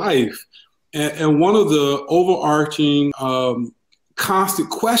spring to life. And one of the overarching constant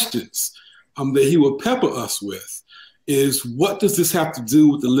questions that he would pepper us with is, what does this have to do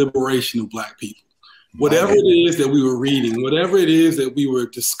with the liberation of Black people? Whatever it is that we were reading, whatever it is that we were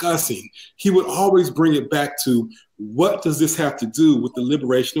discussing, he would always bring it back to, what does this have to do with the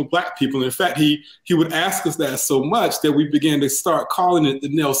liberation of Black people? And in fact, he would ask us that so much that we began to start calling it the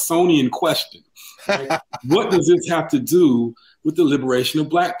Nelsonian question. Right? What does this have to do with the liberation of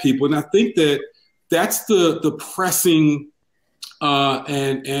Black people? And I think that that's the pressing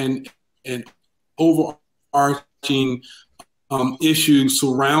and overarching issue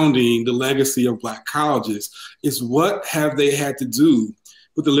surrounding the legacy of Black colleges, is what have they had to do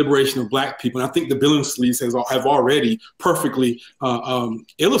with the liberation of Black people? And I think the Billingsleys have already perfectly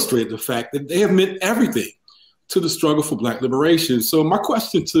illustrated the fact that they have meant everything to the struggle for Black liberation. So my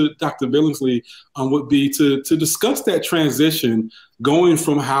question to Dr. Billingsley would be to discuss that transition going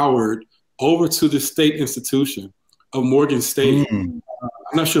from Howard over to the state institution of Morgan State. I'm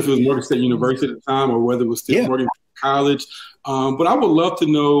not sure if it was Morgan State University at the time or whether it was still Morgan College. But I would love to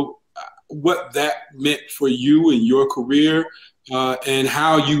know what that meant for you and your career, and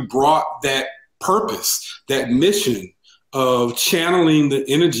how you brought that purpose, that mission of channeling the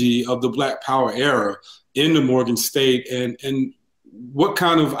energy of the Black Power era into Morgan State, and what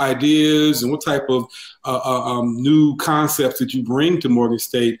kind of ideas and what type of new concepts did you bring to Morgan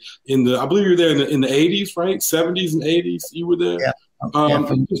State I believe you were there in the 80s, right? 70s and 80s, you were there? Yeah.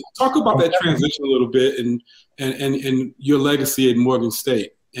 Talk about that transition a little bit, and your legacy at Morgan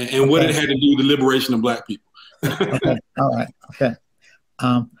State, and what it had to do with the liberation of Black people. Okay. All right. Okay.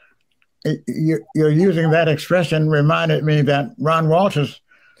 You're using that expression reminded me that Ron Walters,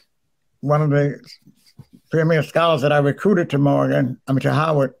 one of the premier scholars that I recruited to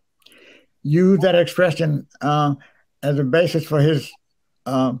Howard, used that expression as a basis for his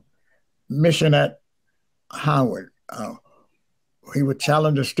mission at Howard. He would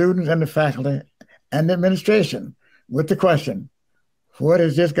challenge the students and the faculty and the administration with the question, what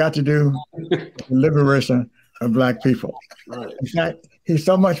has this got to do with the liberation of Black people? Right. In fact, he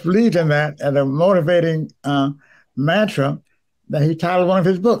so much believed in that as a motivating mantra that he titled one of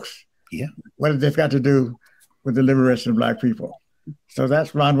his books, What has this got to do with the liberation of Black people? So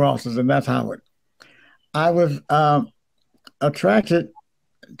that's Ron Walters, and that's Howard. I was attracted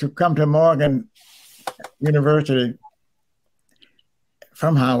to come to Morgan University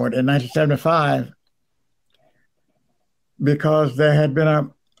from Howard in 1975 because there had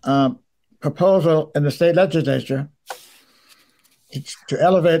been a proposal in the state legislature to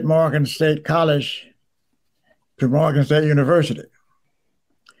elevate Morgan State College to Morgan State University.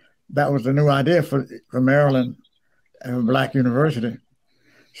 That was the new idea for Maryland, a Black university.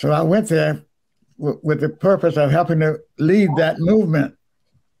 So I went there with the purpose of helping to lead that movement.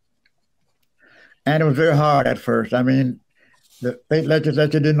 And it was very hard at first. I mean, the state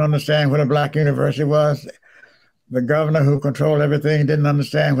legislature didn't understand what a Black university was. The governor who controlled everything didn't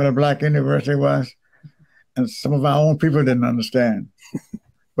understand what a Black university was. And some of our own people didn't understand.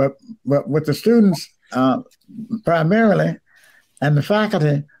 But with the students primarily and the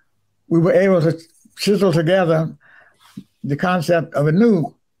faculty, we were able to chisel together the concept of a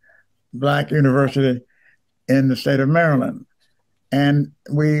new Black university in the state of Maryland. And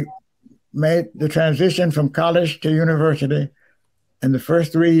we made the transition from college to university in the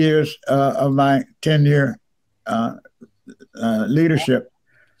first 3 years of my 10-year leadership.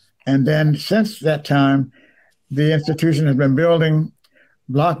 And then since that time, the institution has been building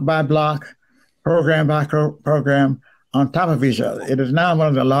block by block, program by program on top of each other. It is now one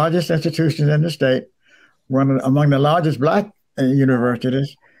of the largest institutions in the state, among the largest Black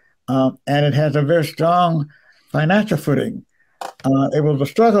universities, and it has a very strong financial footing. It was a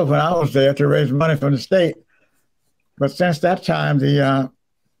struggle when I was there to raise money from the state, but since that time, the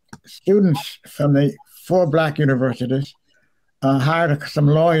students from the 4 Black universities hired some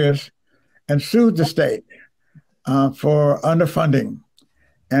lawyers and sued the state for underfunding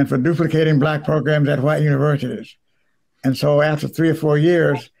and for duplicating Black programs at white universities. And so after 3 or 4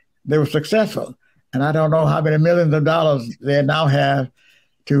 years, they were successful. And I don't know how many millions of dollars they now have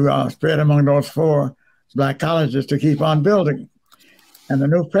to spread among those 4 Black colleges to keep on building. And the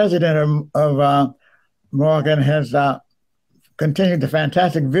new president of Morgan has continued the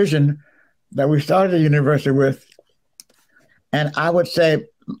fantastic vision that we started the university with. And I would say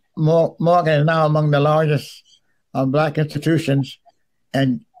Morgan is now among the largest Black institutions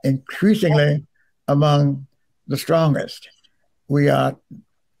and increasingly among the strongest. We are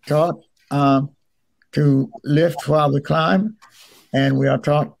taught to lift while we climb, and we are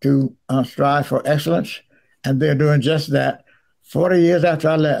taught to strive for excellence, and they're doing just that 40 years after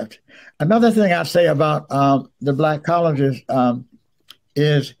I left. Another thing I'd say about the Black colleges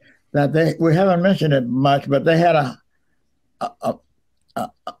is that we haven't mentioned it much, but they had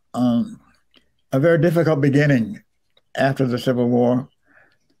a very difficult beginning after the Civil War,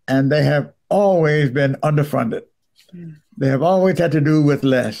 and they have always been underfunded. They have always had to do with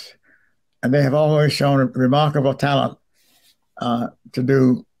less, and they have always shown remarkable talent to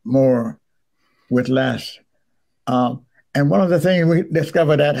do more with less. And one of the things we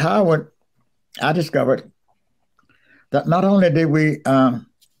discovered at Howard, I discovered that not only did we try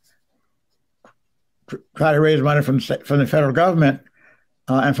to raise money from the federal government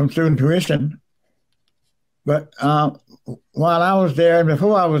and from student tuition, but while I was there and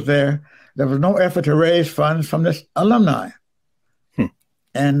before I was there was no effort to raise funds from this alumni.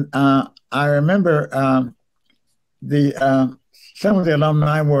 And I remember some of the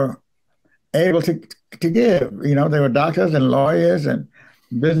alumni were able to give. You know, they were doctors and lawyers and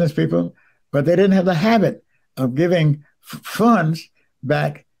business people, but they didn't have the habit of giving funds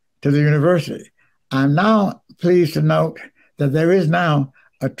back to the university. I'm now pleased to note that there is now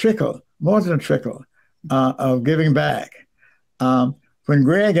a trickle, more than a trickle, of giving back. When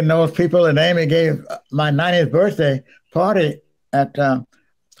Greg and those people and Amy gave my 90th birthday party at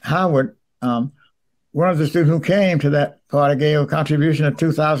Howard, one of the students who came to that party gave a contribution of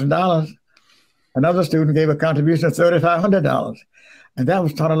 $2,000. Another student gave a contribution of $3,500. And that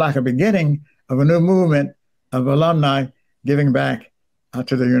was sort of like a beginning of a new movement of alumni giving back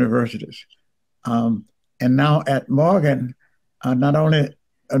to the universities. And now at Morgan, not only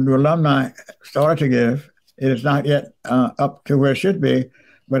do alumni start to give, it is not yet up to where it should be,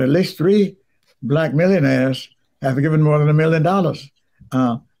 but at least 3 Black millionaires have given more than $1 million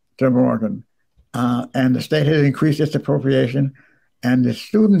to Morgan. And the state has increased its appropriation, and the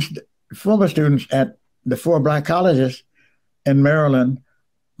students, former students at the 4 Black colleges in Maryland,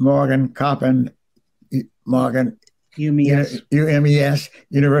 Morgan, Coppin, Morgan, UMES,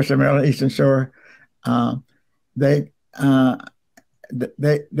 University of Maryland, Eastern Shore, they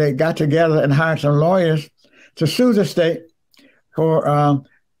got together and hired some lawyers to sue the state for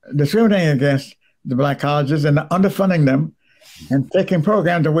discriminating against the Black colleges and underfunding them and taking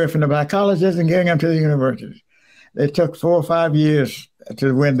programs away from the Black colleges and giving them to the universities. It took 4 or 5 years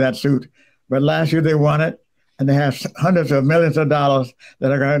to win that suit, but last year they won it, and they have hundreds of millions of dollars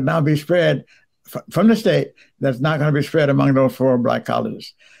that are going to now be spread from the state that's not going to be spread among those 4 Black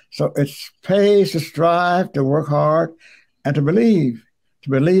colleges. So it pays to strive, to work hard, and to believe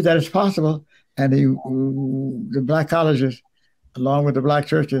that it's possible. And the Black colleges, along with the Black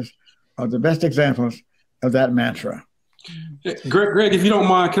churches, are the best examples of that mantra. Greg, if you don't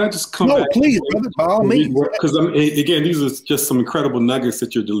mind, can I just come back? No, please, brother, by all means. Because again, these are just some incredible nuggets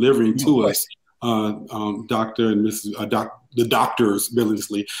that you're delivering to us, Dr. and Mrs. The doctors,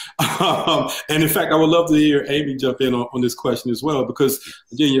 Billingsley. And in fact, I would love to hear Amy jump in on this question as well, because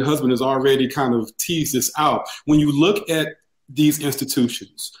again, your husband has already kind of teased this out. When you look at these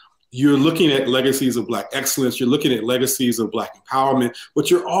institutions, you're looking at legacies of Black excellence, you're looking at legacies of Black empowerment,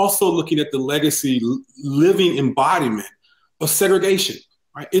 but you're also looking at the legacy, living embodiment of segregation.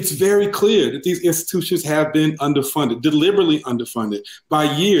 Right? It's very clear that these institutions have been underfunded, deliberately underfunded by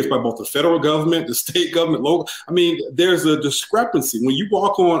years, by both the federal government, the state government, local. I mean, there's a discrepancy. When you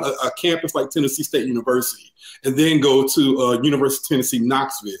walk on a campus like Tennessee State University and then go to University of Tennessee,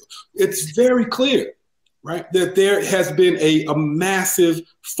 Knoxville, it's very clear, right, that there has been a massive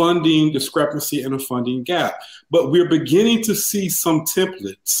funding discrepancy and a funding gap. But we're beginning to see some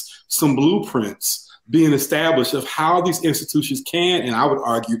templates, some blueprints being established of how these institutions can, and I would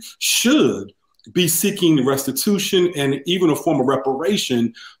argue should, be seeking restitution and even a form of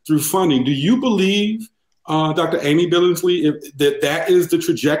reparation through funding. Do you believe, Dr. Amy Billingsley, that is the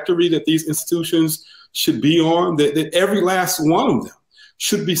trajectory that these institutions should be on, that every last one of them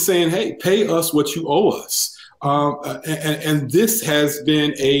should be saying, hey, pay us what you owe us? And this has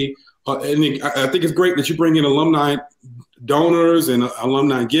been a and I think it's great that you bring in alumni donors and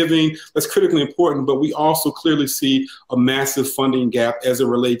alumni giving. That's critically important, but we also clearly see a massive funding gap as it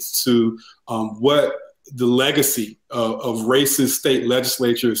relates to what the legacy of racist state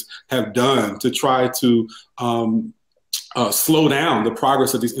legislatures have done to try to slow down the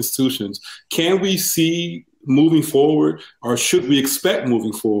progress of these institutions. Can we see moving forward, or should we expect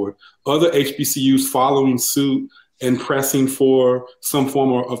moving forward, other HBCUs following suit and pressing for some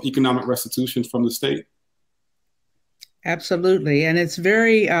form of economic restitution from the state? Absolutely. And it's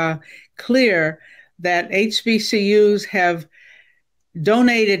very clear that HBCUs have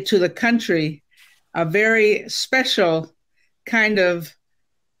donated to the country a very special kind of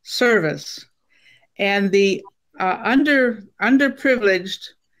service. And the underprivileged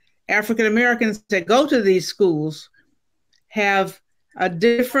African Americans that go to these schools have a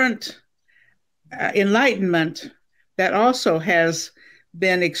different enlightenment that also has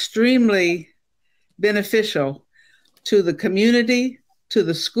been extremely beneficial to the community, to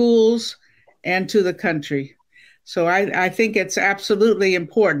the schools, and to the country. So I think it's absolutely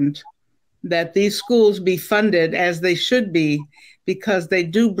important that these schools be funded as they should be, because they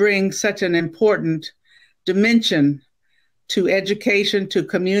do bring such an important dimension to education, to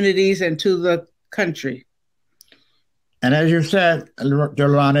communities, and to the country. And as you said,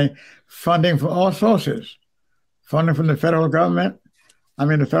 Jolani, funding from all sources, funding from the federal government. I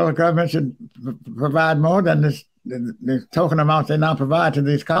mean, the federal government should provide more than the token amount they now provide to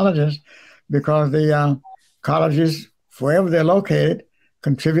these colleges, because the colleges, wherever they're located,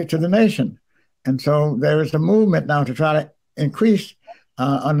 contribute to the nation. And so there is a movement now to try to increase,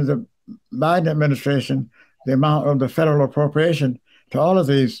 under the Biden administration, the amount of the federal appropriation to all of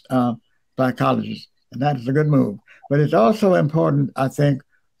these Black colleges. And that is a good move. But it's also important, I think,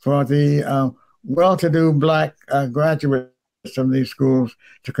 for the well-to-do Black graduates from these schools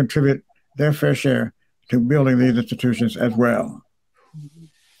to contribute their fair share to building these institutions as well.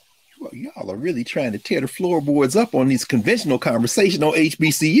 Well, y'all are really trying to tear the floorboards up on these conventional conversations on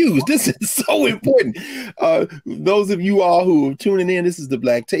HBCUs. This is so important. Those of you all who are tuning in, this is the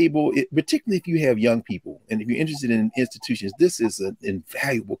Black Table, particularly if you have young people and if you're interested in institutions, this is an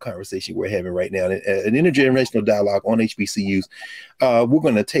invaluable conversation we're having right now, an intergenerational dialogue on HBCUs. We're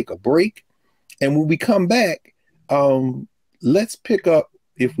going to take a break, and when we come back, let's pick up,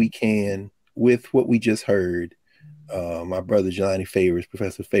 if we can, with what we just heard. My brother Jelani Favors,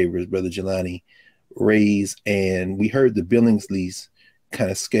 Professor Favors, brother Jelani raise, and we heard the Billingsley's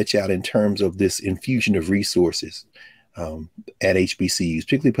kind of sketch out in terms of this infusion of resources at HBCUs,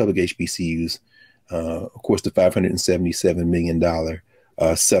 particularly public HBCUs. Of course, the $577 million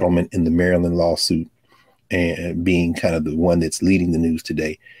settlement in the Maryland lawsuit, and being kind of the one that's leading the news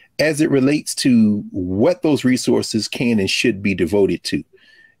today, as it relates to what those resources can and should be devoted to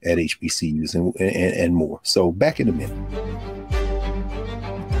at HBCUs and more. So back in a minute.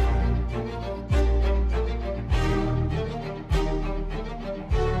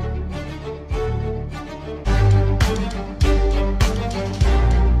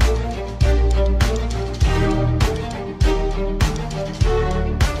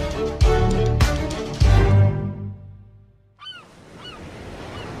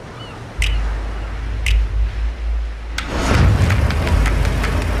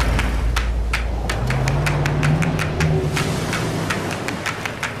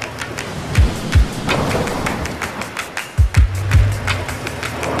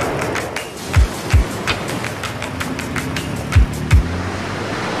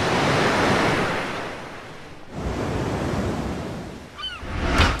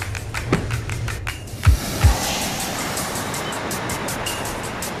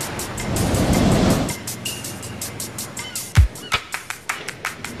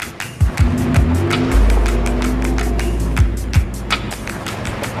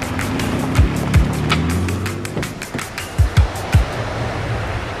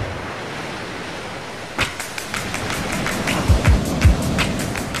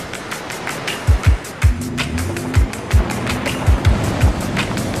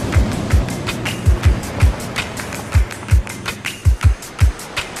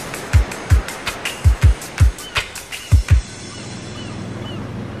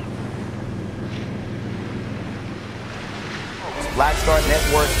 Black Star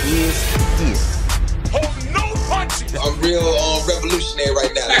Network is here. Oh, no punches! I'm real revolutionary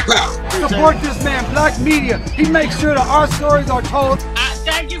right now. Support this man, Black Media. He makes sure that our stories are told.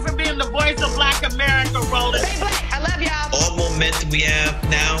 Thank you for being the voice of Black America, Roland. Stay black. I love y'all. All momentum we have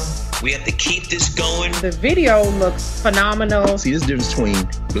now, We have to keep this going. The video looks phenomenal. See, there's a difference between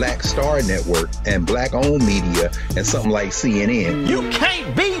Black Star Network and Black-owned media and something like CNN. You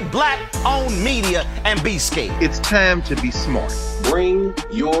can't be Black-owned media and be scared. It's time to be smart. Bring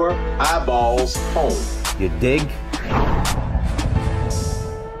your eyeballs home. You dig?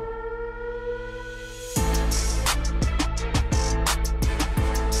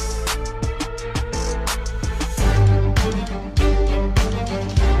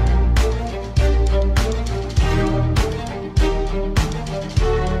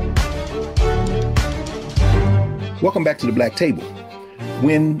 Welcome back to the Black Table.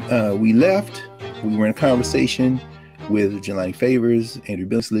 When we left, we were in a conversation with Jelani Favors, Andrew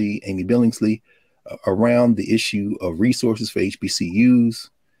Billingsley, Amy Billingsley, around the issue of resources for HBCUs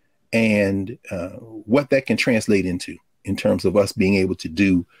and what that can translate into in terms of us being able to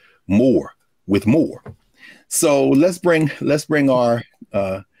do more with more. So let's bring our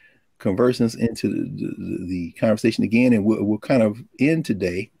conversants into the conversation again, and we'll kind of end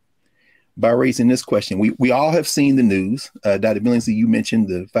today by raising this question. We all have seen the news. Dr. Billingsley, you mentioned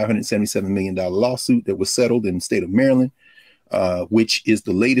the $577 million lawsuit that was settled in the state of Maryland, which is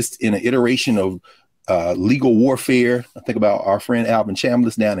the latest in an iteration of legal warfare. I think about our friend Alvin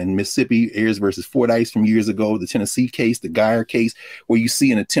Chambliss down in Mississippi, Ayers versus Fordyce from years ago, the Tennessee case, the Geyer case, where you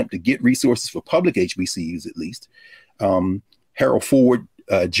see an attempt to get resources for public HBCUs at least. Harold Ford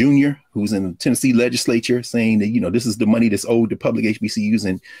Jr., who's in the Tennessee legislature, saying that, this is the money that's owed to public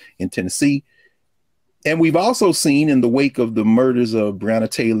HBCUs in Tennessee. And we've also seen in the wake of the murders of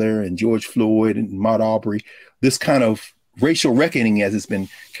Breonna Taylor and George Floyd and Ahmaud Arbery, this kind of racial reckoning as it's been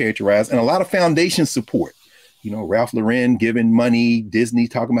characterized, and a lot of foundation support. Ralph Lauren giving money, Disney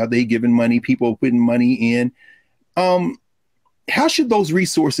talking about they giving money, people putting money in. How should those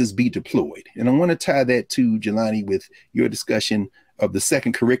resources be deployed? And I want to tie that to, Jelani, with your discussion of the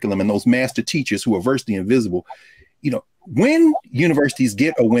second curriculum and those master teachers who are versed in invisible. When universities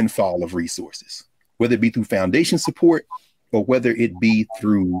get a windfall of resources, whether it be through foundation support or whether it be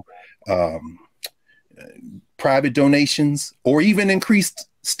through private donations or even increased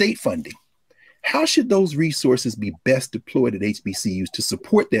state funding, how should those resources be best deployed at HBCUs to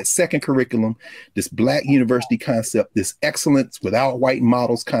support that second curriculum, this Black university concept, this excellence without white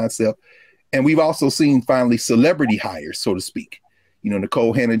models concept? And we've also seen finally celebrity hires, so to speak.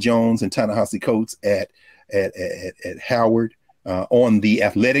 Nicole Hannah-Jones and Ta-Nehisi Coates at Howard. On the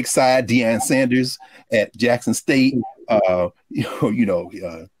athletic side, Deion Sanders at Jackson State. What's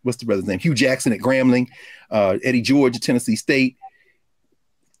the brother's name? Hugh Jackson at Grambling. Eddie George at Tennessee State.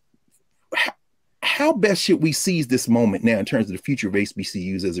 How best should we seize this moment now in terms of the future of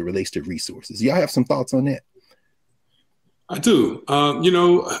HBCUs as it relates to resources? Y'all have some thoughts on that? I do.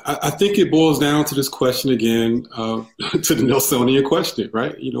 I think it boils down to this question again, to the Nelsonian question,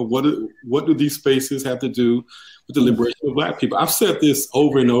 right? What do these spaces have to do with the liberation of Black people? I've said this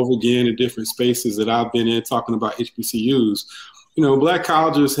over and over again in different spaces that I've been in talking about HBCUs. Black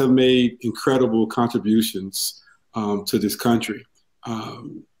colleges have made incredible contributions to this country,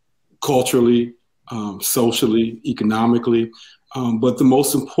 culturally, socially, economically. But the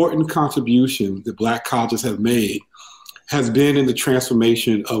most important contribution that Black colleges have made has been in the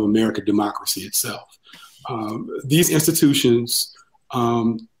transformation of American democracy itself. These institutions,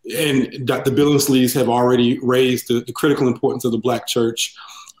 and Dr. Billingsleys have already raised the critical importance of the Black church,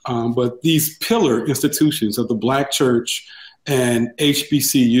 but these pillar institutions of the Black church and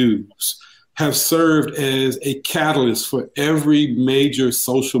HBCUs have served as a catalyst for every major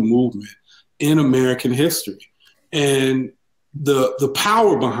social movement in American history. And the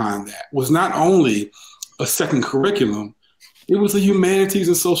power behind that was not only a second curriculum, it was the humanities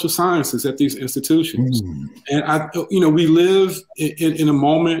and social sciences at these institutions. And we live in a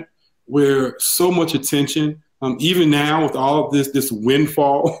moment where so much attention, even now with all of this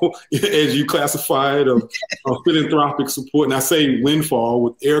windfall, as you classify it, of philanthropic support, and I say windfall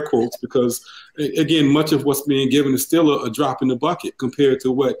with air quotes because, again, much of what's being given is still a drop in the bucket compared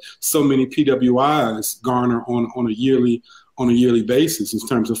to what so many PWIs garner on a yearly basis in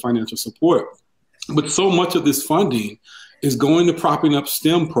terms of financial support. But so much of this funding is going to propping up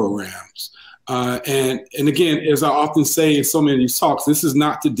STEM programs. And again, as I often say in so many of these talks, this is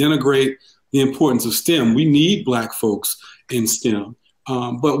not to denigrate the importance of STEM. We need Black folks in STEM,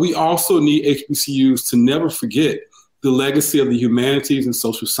 but we also need HBCUs to never forget the legacy of the humanities and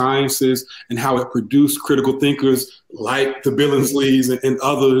social sciences and how it produced critical thinkers like the Billingsleys and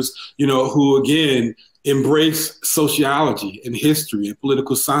others, who again embrace sociology and history and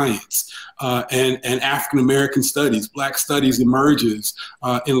political science and African-American studies. Black studies emerges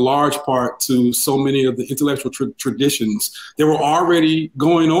in large part to so many of the intellectual traditions that were already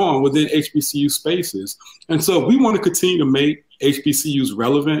going on within HBCU spaces. And so if we want to continue to make HBCUs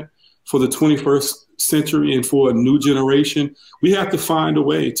relevant for the 21st century and for a new generation, we have to find a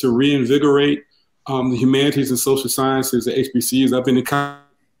way to reinvigorate the humanities and social sciences at HBCUs. I've been in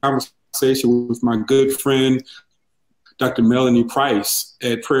conversation with my good friend, Dr. Melanie Price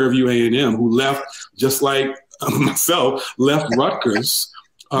at Prairie View A&M, who left, just like myself, left Rutgers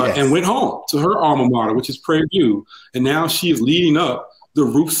and went home to her alma mater, which is Prairie View. And now she is leading up the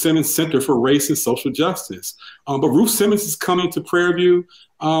Ruth Simmons Center for Race and Social Justice. But Ruth Simmons is coming to Prairie View,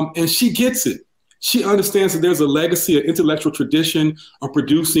 and she gets it. She understands that there's a legacy of intellectual tradition of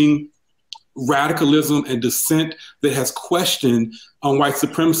producing radicalism and dissent that has questioned white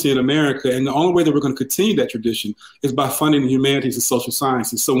supremacy in America. And the only way that we're going to continue that tradition is by funding the humanities and social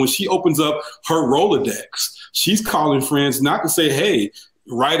sciences. So when she opens up her Rolodex, she's calling friends not to say, hey,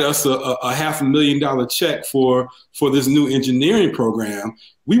 write us a $500,000 check for this new engineering program.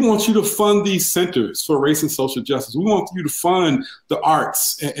 We want you to fund these centers for race and social justice. We want you to fund the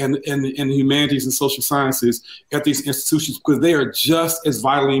arts and the humanities and social sciences at these institutions, because they are just as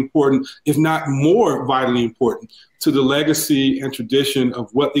vitally important, if not more vitally important, to the legacy and tradition of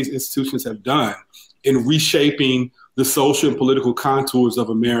what these institutions have done in reshaping the social and political contours of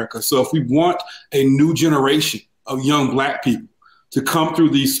America. So if we want a new generation of young Black people to come through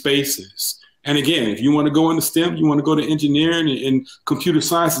these spaces, and again, if you want to go into STEM, you want to go to engineering and computer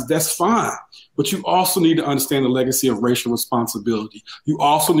sciences, that's fine. But you also need to understand the legacy of racial responsibility. You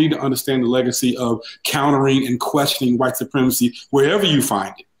also need to understand the legacy of countering and questioning white supremacy wherever you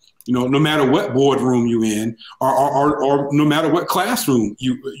find it. You know, no matter what boardroom you're in, or no matter what classroom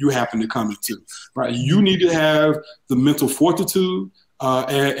you happen to come into, right? You need to have the mental fortitude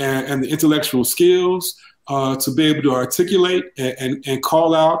and the intellectual skills to be able to articulate and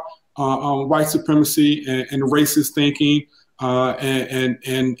call out white supremacy and racist thinking,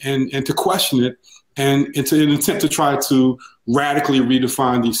 and to question it, and to an attempt to try to radically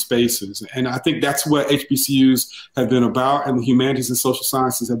redefine these spaces. And I think that's what HBCUs have been about, and the humanities and social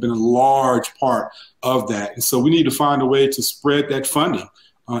sciences have been a large part of that. And so we need to find a way to spread that funding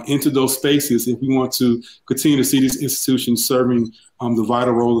into those spaces if we want to continue to see these institutions serving the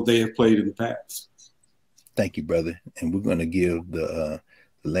vital role that they have played in the past. Thank you, brother. And we're going to give the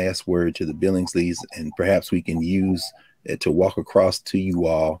last word to the Billingsleys, and perhaps we can use it to walk across to you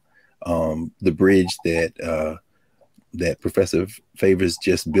all the bridge that that Professor Favors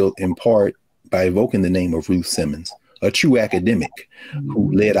just built, in part by evoking the name of Ruth Simmons, a true academic who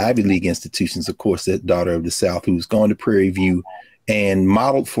led Ivy League institutions, of course, that daughter of the South, who's gone to Prairie View and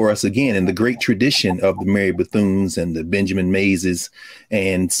modeled for us again in the great tradition of the Mary Bethunes and the Benjamin Mazes,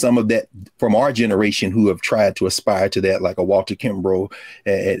 and some of that from our generation who have tried to aspire to that, like a Walter Kimbrough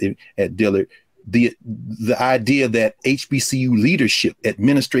at Dillard. The idea that HBCU leadership,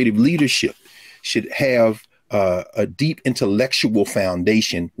 administrative leadership, should have a deep intellectual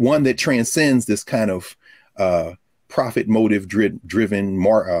foundation, one that transcends this kind of profit motive driven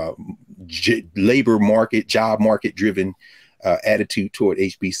labor market, job market driven attitude toward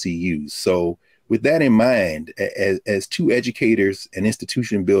HBCUs. So with that in mind, as two educators and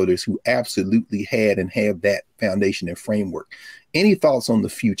institution builders who absolutely had and have that foundation and framework, any thoughts on the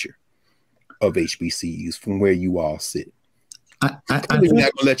future of HBCUs from where you all sit? I'm not going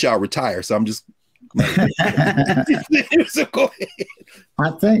to let y'all retire, so I'm just so go ahead.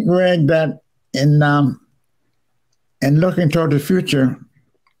 I think, Greg, that in looking toward the future,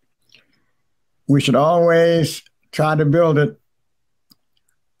 we should always try to build it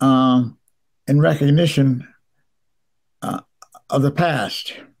in recognition of the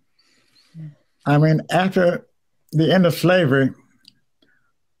past. I mean, after the end of slavery,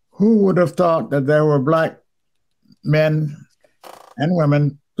 who would have thought that there were Black men and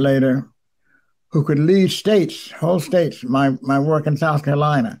women later who could lead states, whole states? My work in South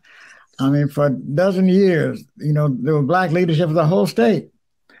Carolina, I mean, for a dozen years, you know, there was Black leadership of the whole state.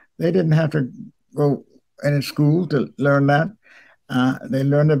 They didn't have to go in school to learn that. They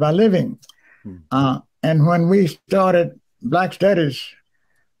learned it by living. And when we started Black studies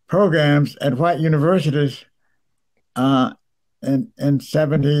programs at white universities in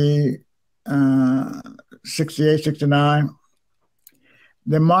 68, 69,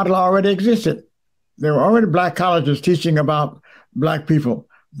 the model already existed. There were already Black colleges teaching about Black people,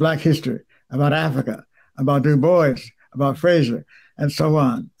 Black history, about Africa, about Du Bois, about Fraser, and so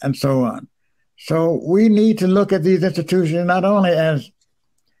on, and so on. So we need to look at these institutions not only as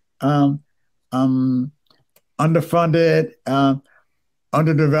underfunded,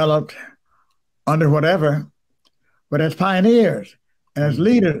 underdeveloped, under whatever, but as pioneers and as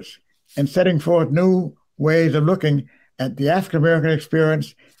leaders in setting forth new ways of looking at the African American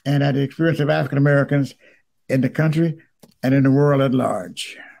experience and at the experience of African Americans in the country and in the world at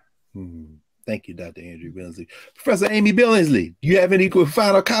large. Thank you, Dr. Andrew Billingsley. Professor Amy Billingsley, do you have any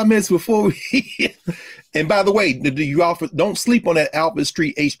final comments before we? And by the way, don't sleep on that Albert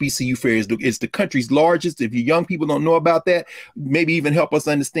Street HBCU fair. It's the country's largest. If you young people don't know about that, maybe even help us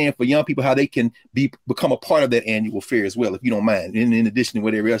understand for young people how they can become a part of that annual fair as well, if you don't mind, in addition to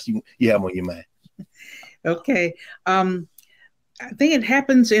whatever else you have on your mind. Okay. I think it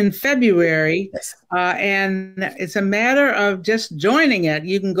happens in February, yes. And it's a matter of just joining it.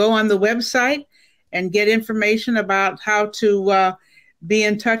 You can go on the website and get information about how to be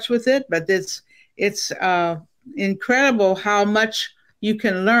in touch with it. But it's incredible how much you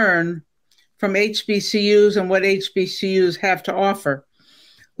can learn from HBCUs and what HBCUs have to offer,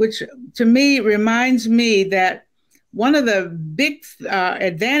 which to me reminds me that one of the big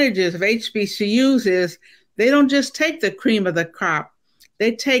advantages of HBCUs is they don't just take the cream of the crop.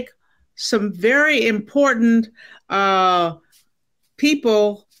 They take some very important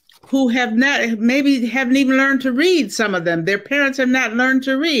people who maybe haven't even learned to read, some of them. Their parents have not learned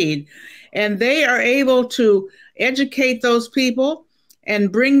to read. And they are able to educate those people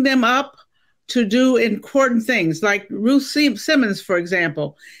and bring them up to do important things. Like Ruth Simmons, for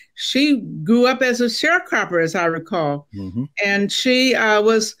example. She grew up as a sharecropper, as I recall. And she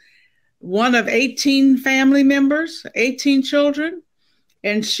was one of 18 family members, 18 children,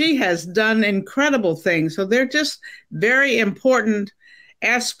 and she has done incredible things. So they're just very important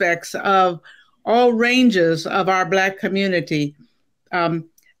aspects of all ranges of our Black community.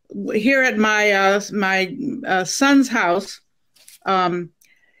 Here at my son's house, they're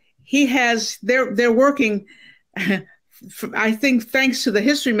working, I think thanks to the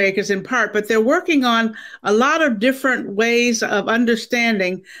history makers in part, but they're working on a lot of different ways of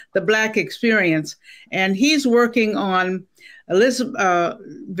understanding the Black experience. And he's working on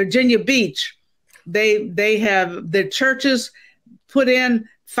Virginia Beach. They have the churches put in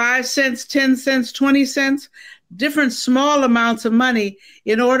 5 cents, 10 cents, 20 cents, different small amounts of money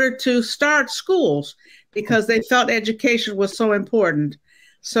in order to start schools because they felt education was so important.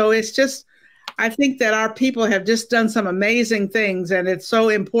 So it's just, I think that our people have just done some amazing things, and it's so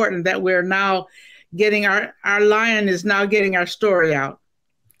important that we're now getting our lion is now getting our story out.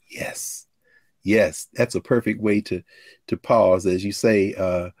 Yes. Yes, that's a perfect way to pause. As you say,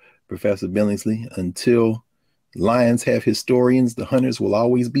 Professor Billingsley, until lions have historians, the hunters will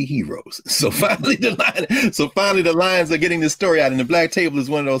always be heroes. So finally the lions are getting the story out, and the Black Table is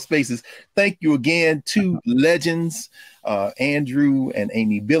one of those spaces. Thank you again, two legends, Andrew and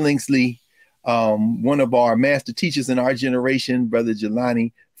Amy Billingsley. One of our master teachers in our generation, Brother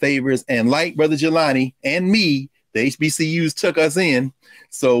Jelani Favors, and like Brother Jelani and me, the HBCUs took us in.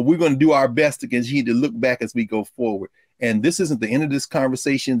 So we're going to do our best to continue to look back as we go forward. And this isn't the end of this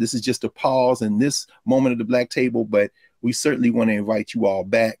conversation. This is just a pause in this moment of the Black Table, but we certainly want to invite you all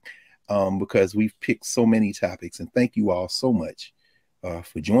back because we've picked so many topics. And thank you all so much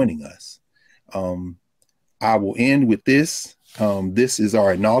for joining us. I will end with this. This is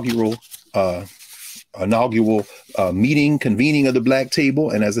our inaugural meeting, convening of the Black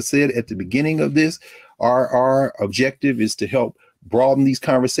Table. And as I said at the beginning of this, our objective is to help broaden these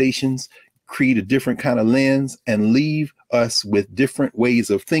conversations, create a different kind of lens, and leave us with different ways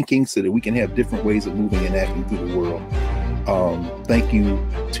of thinking so that we can have different ways of moving and acting through the world. Thank you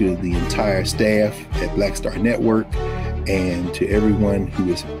to the entire staff at Black Star Network and to everyone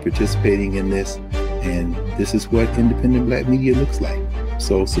who is participating in this. And this is what independent Black media looks like.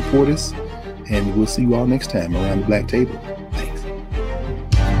 So support us, and we'll see you all next time around the Black Table.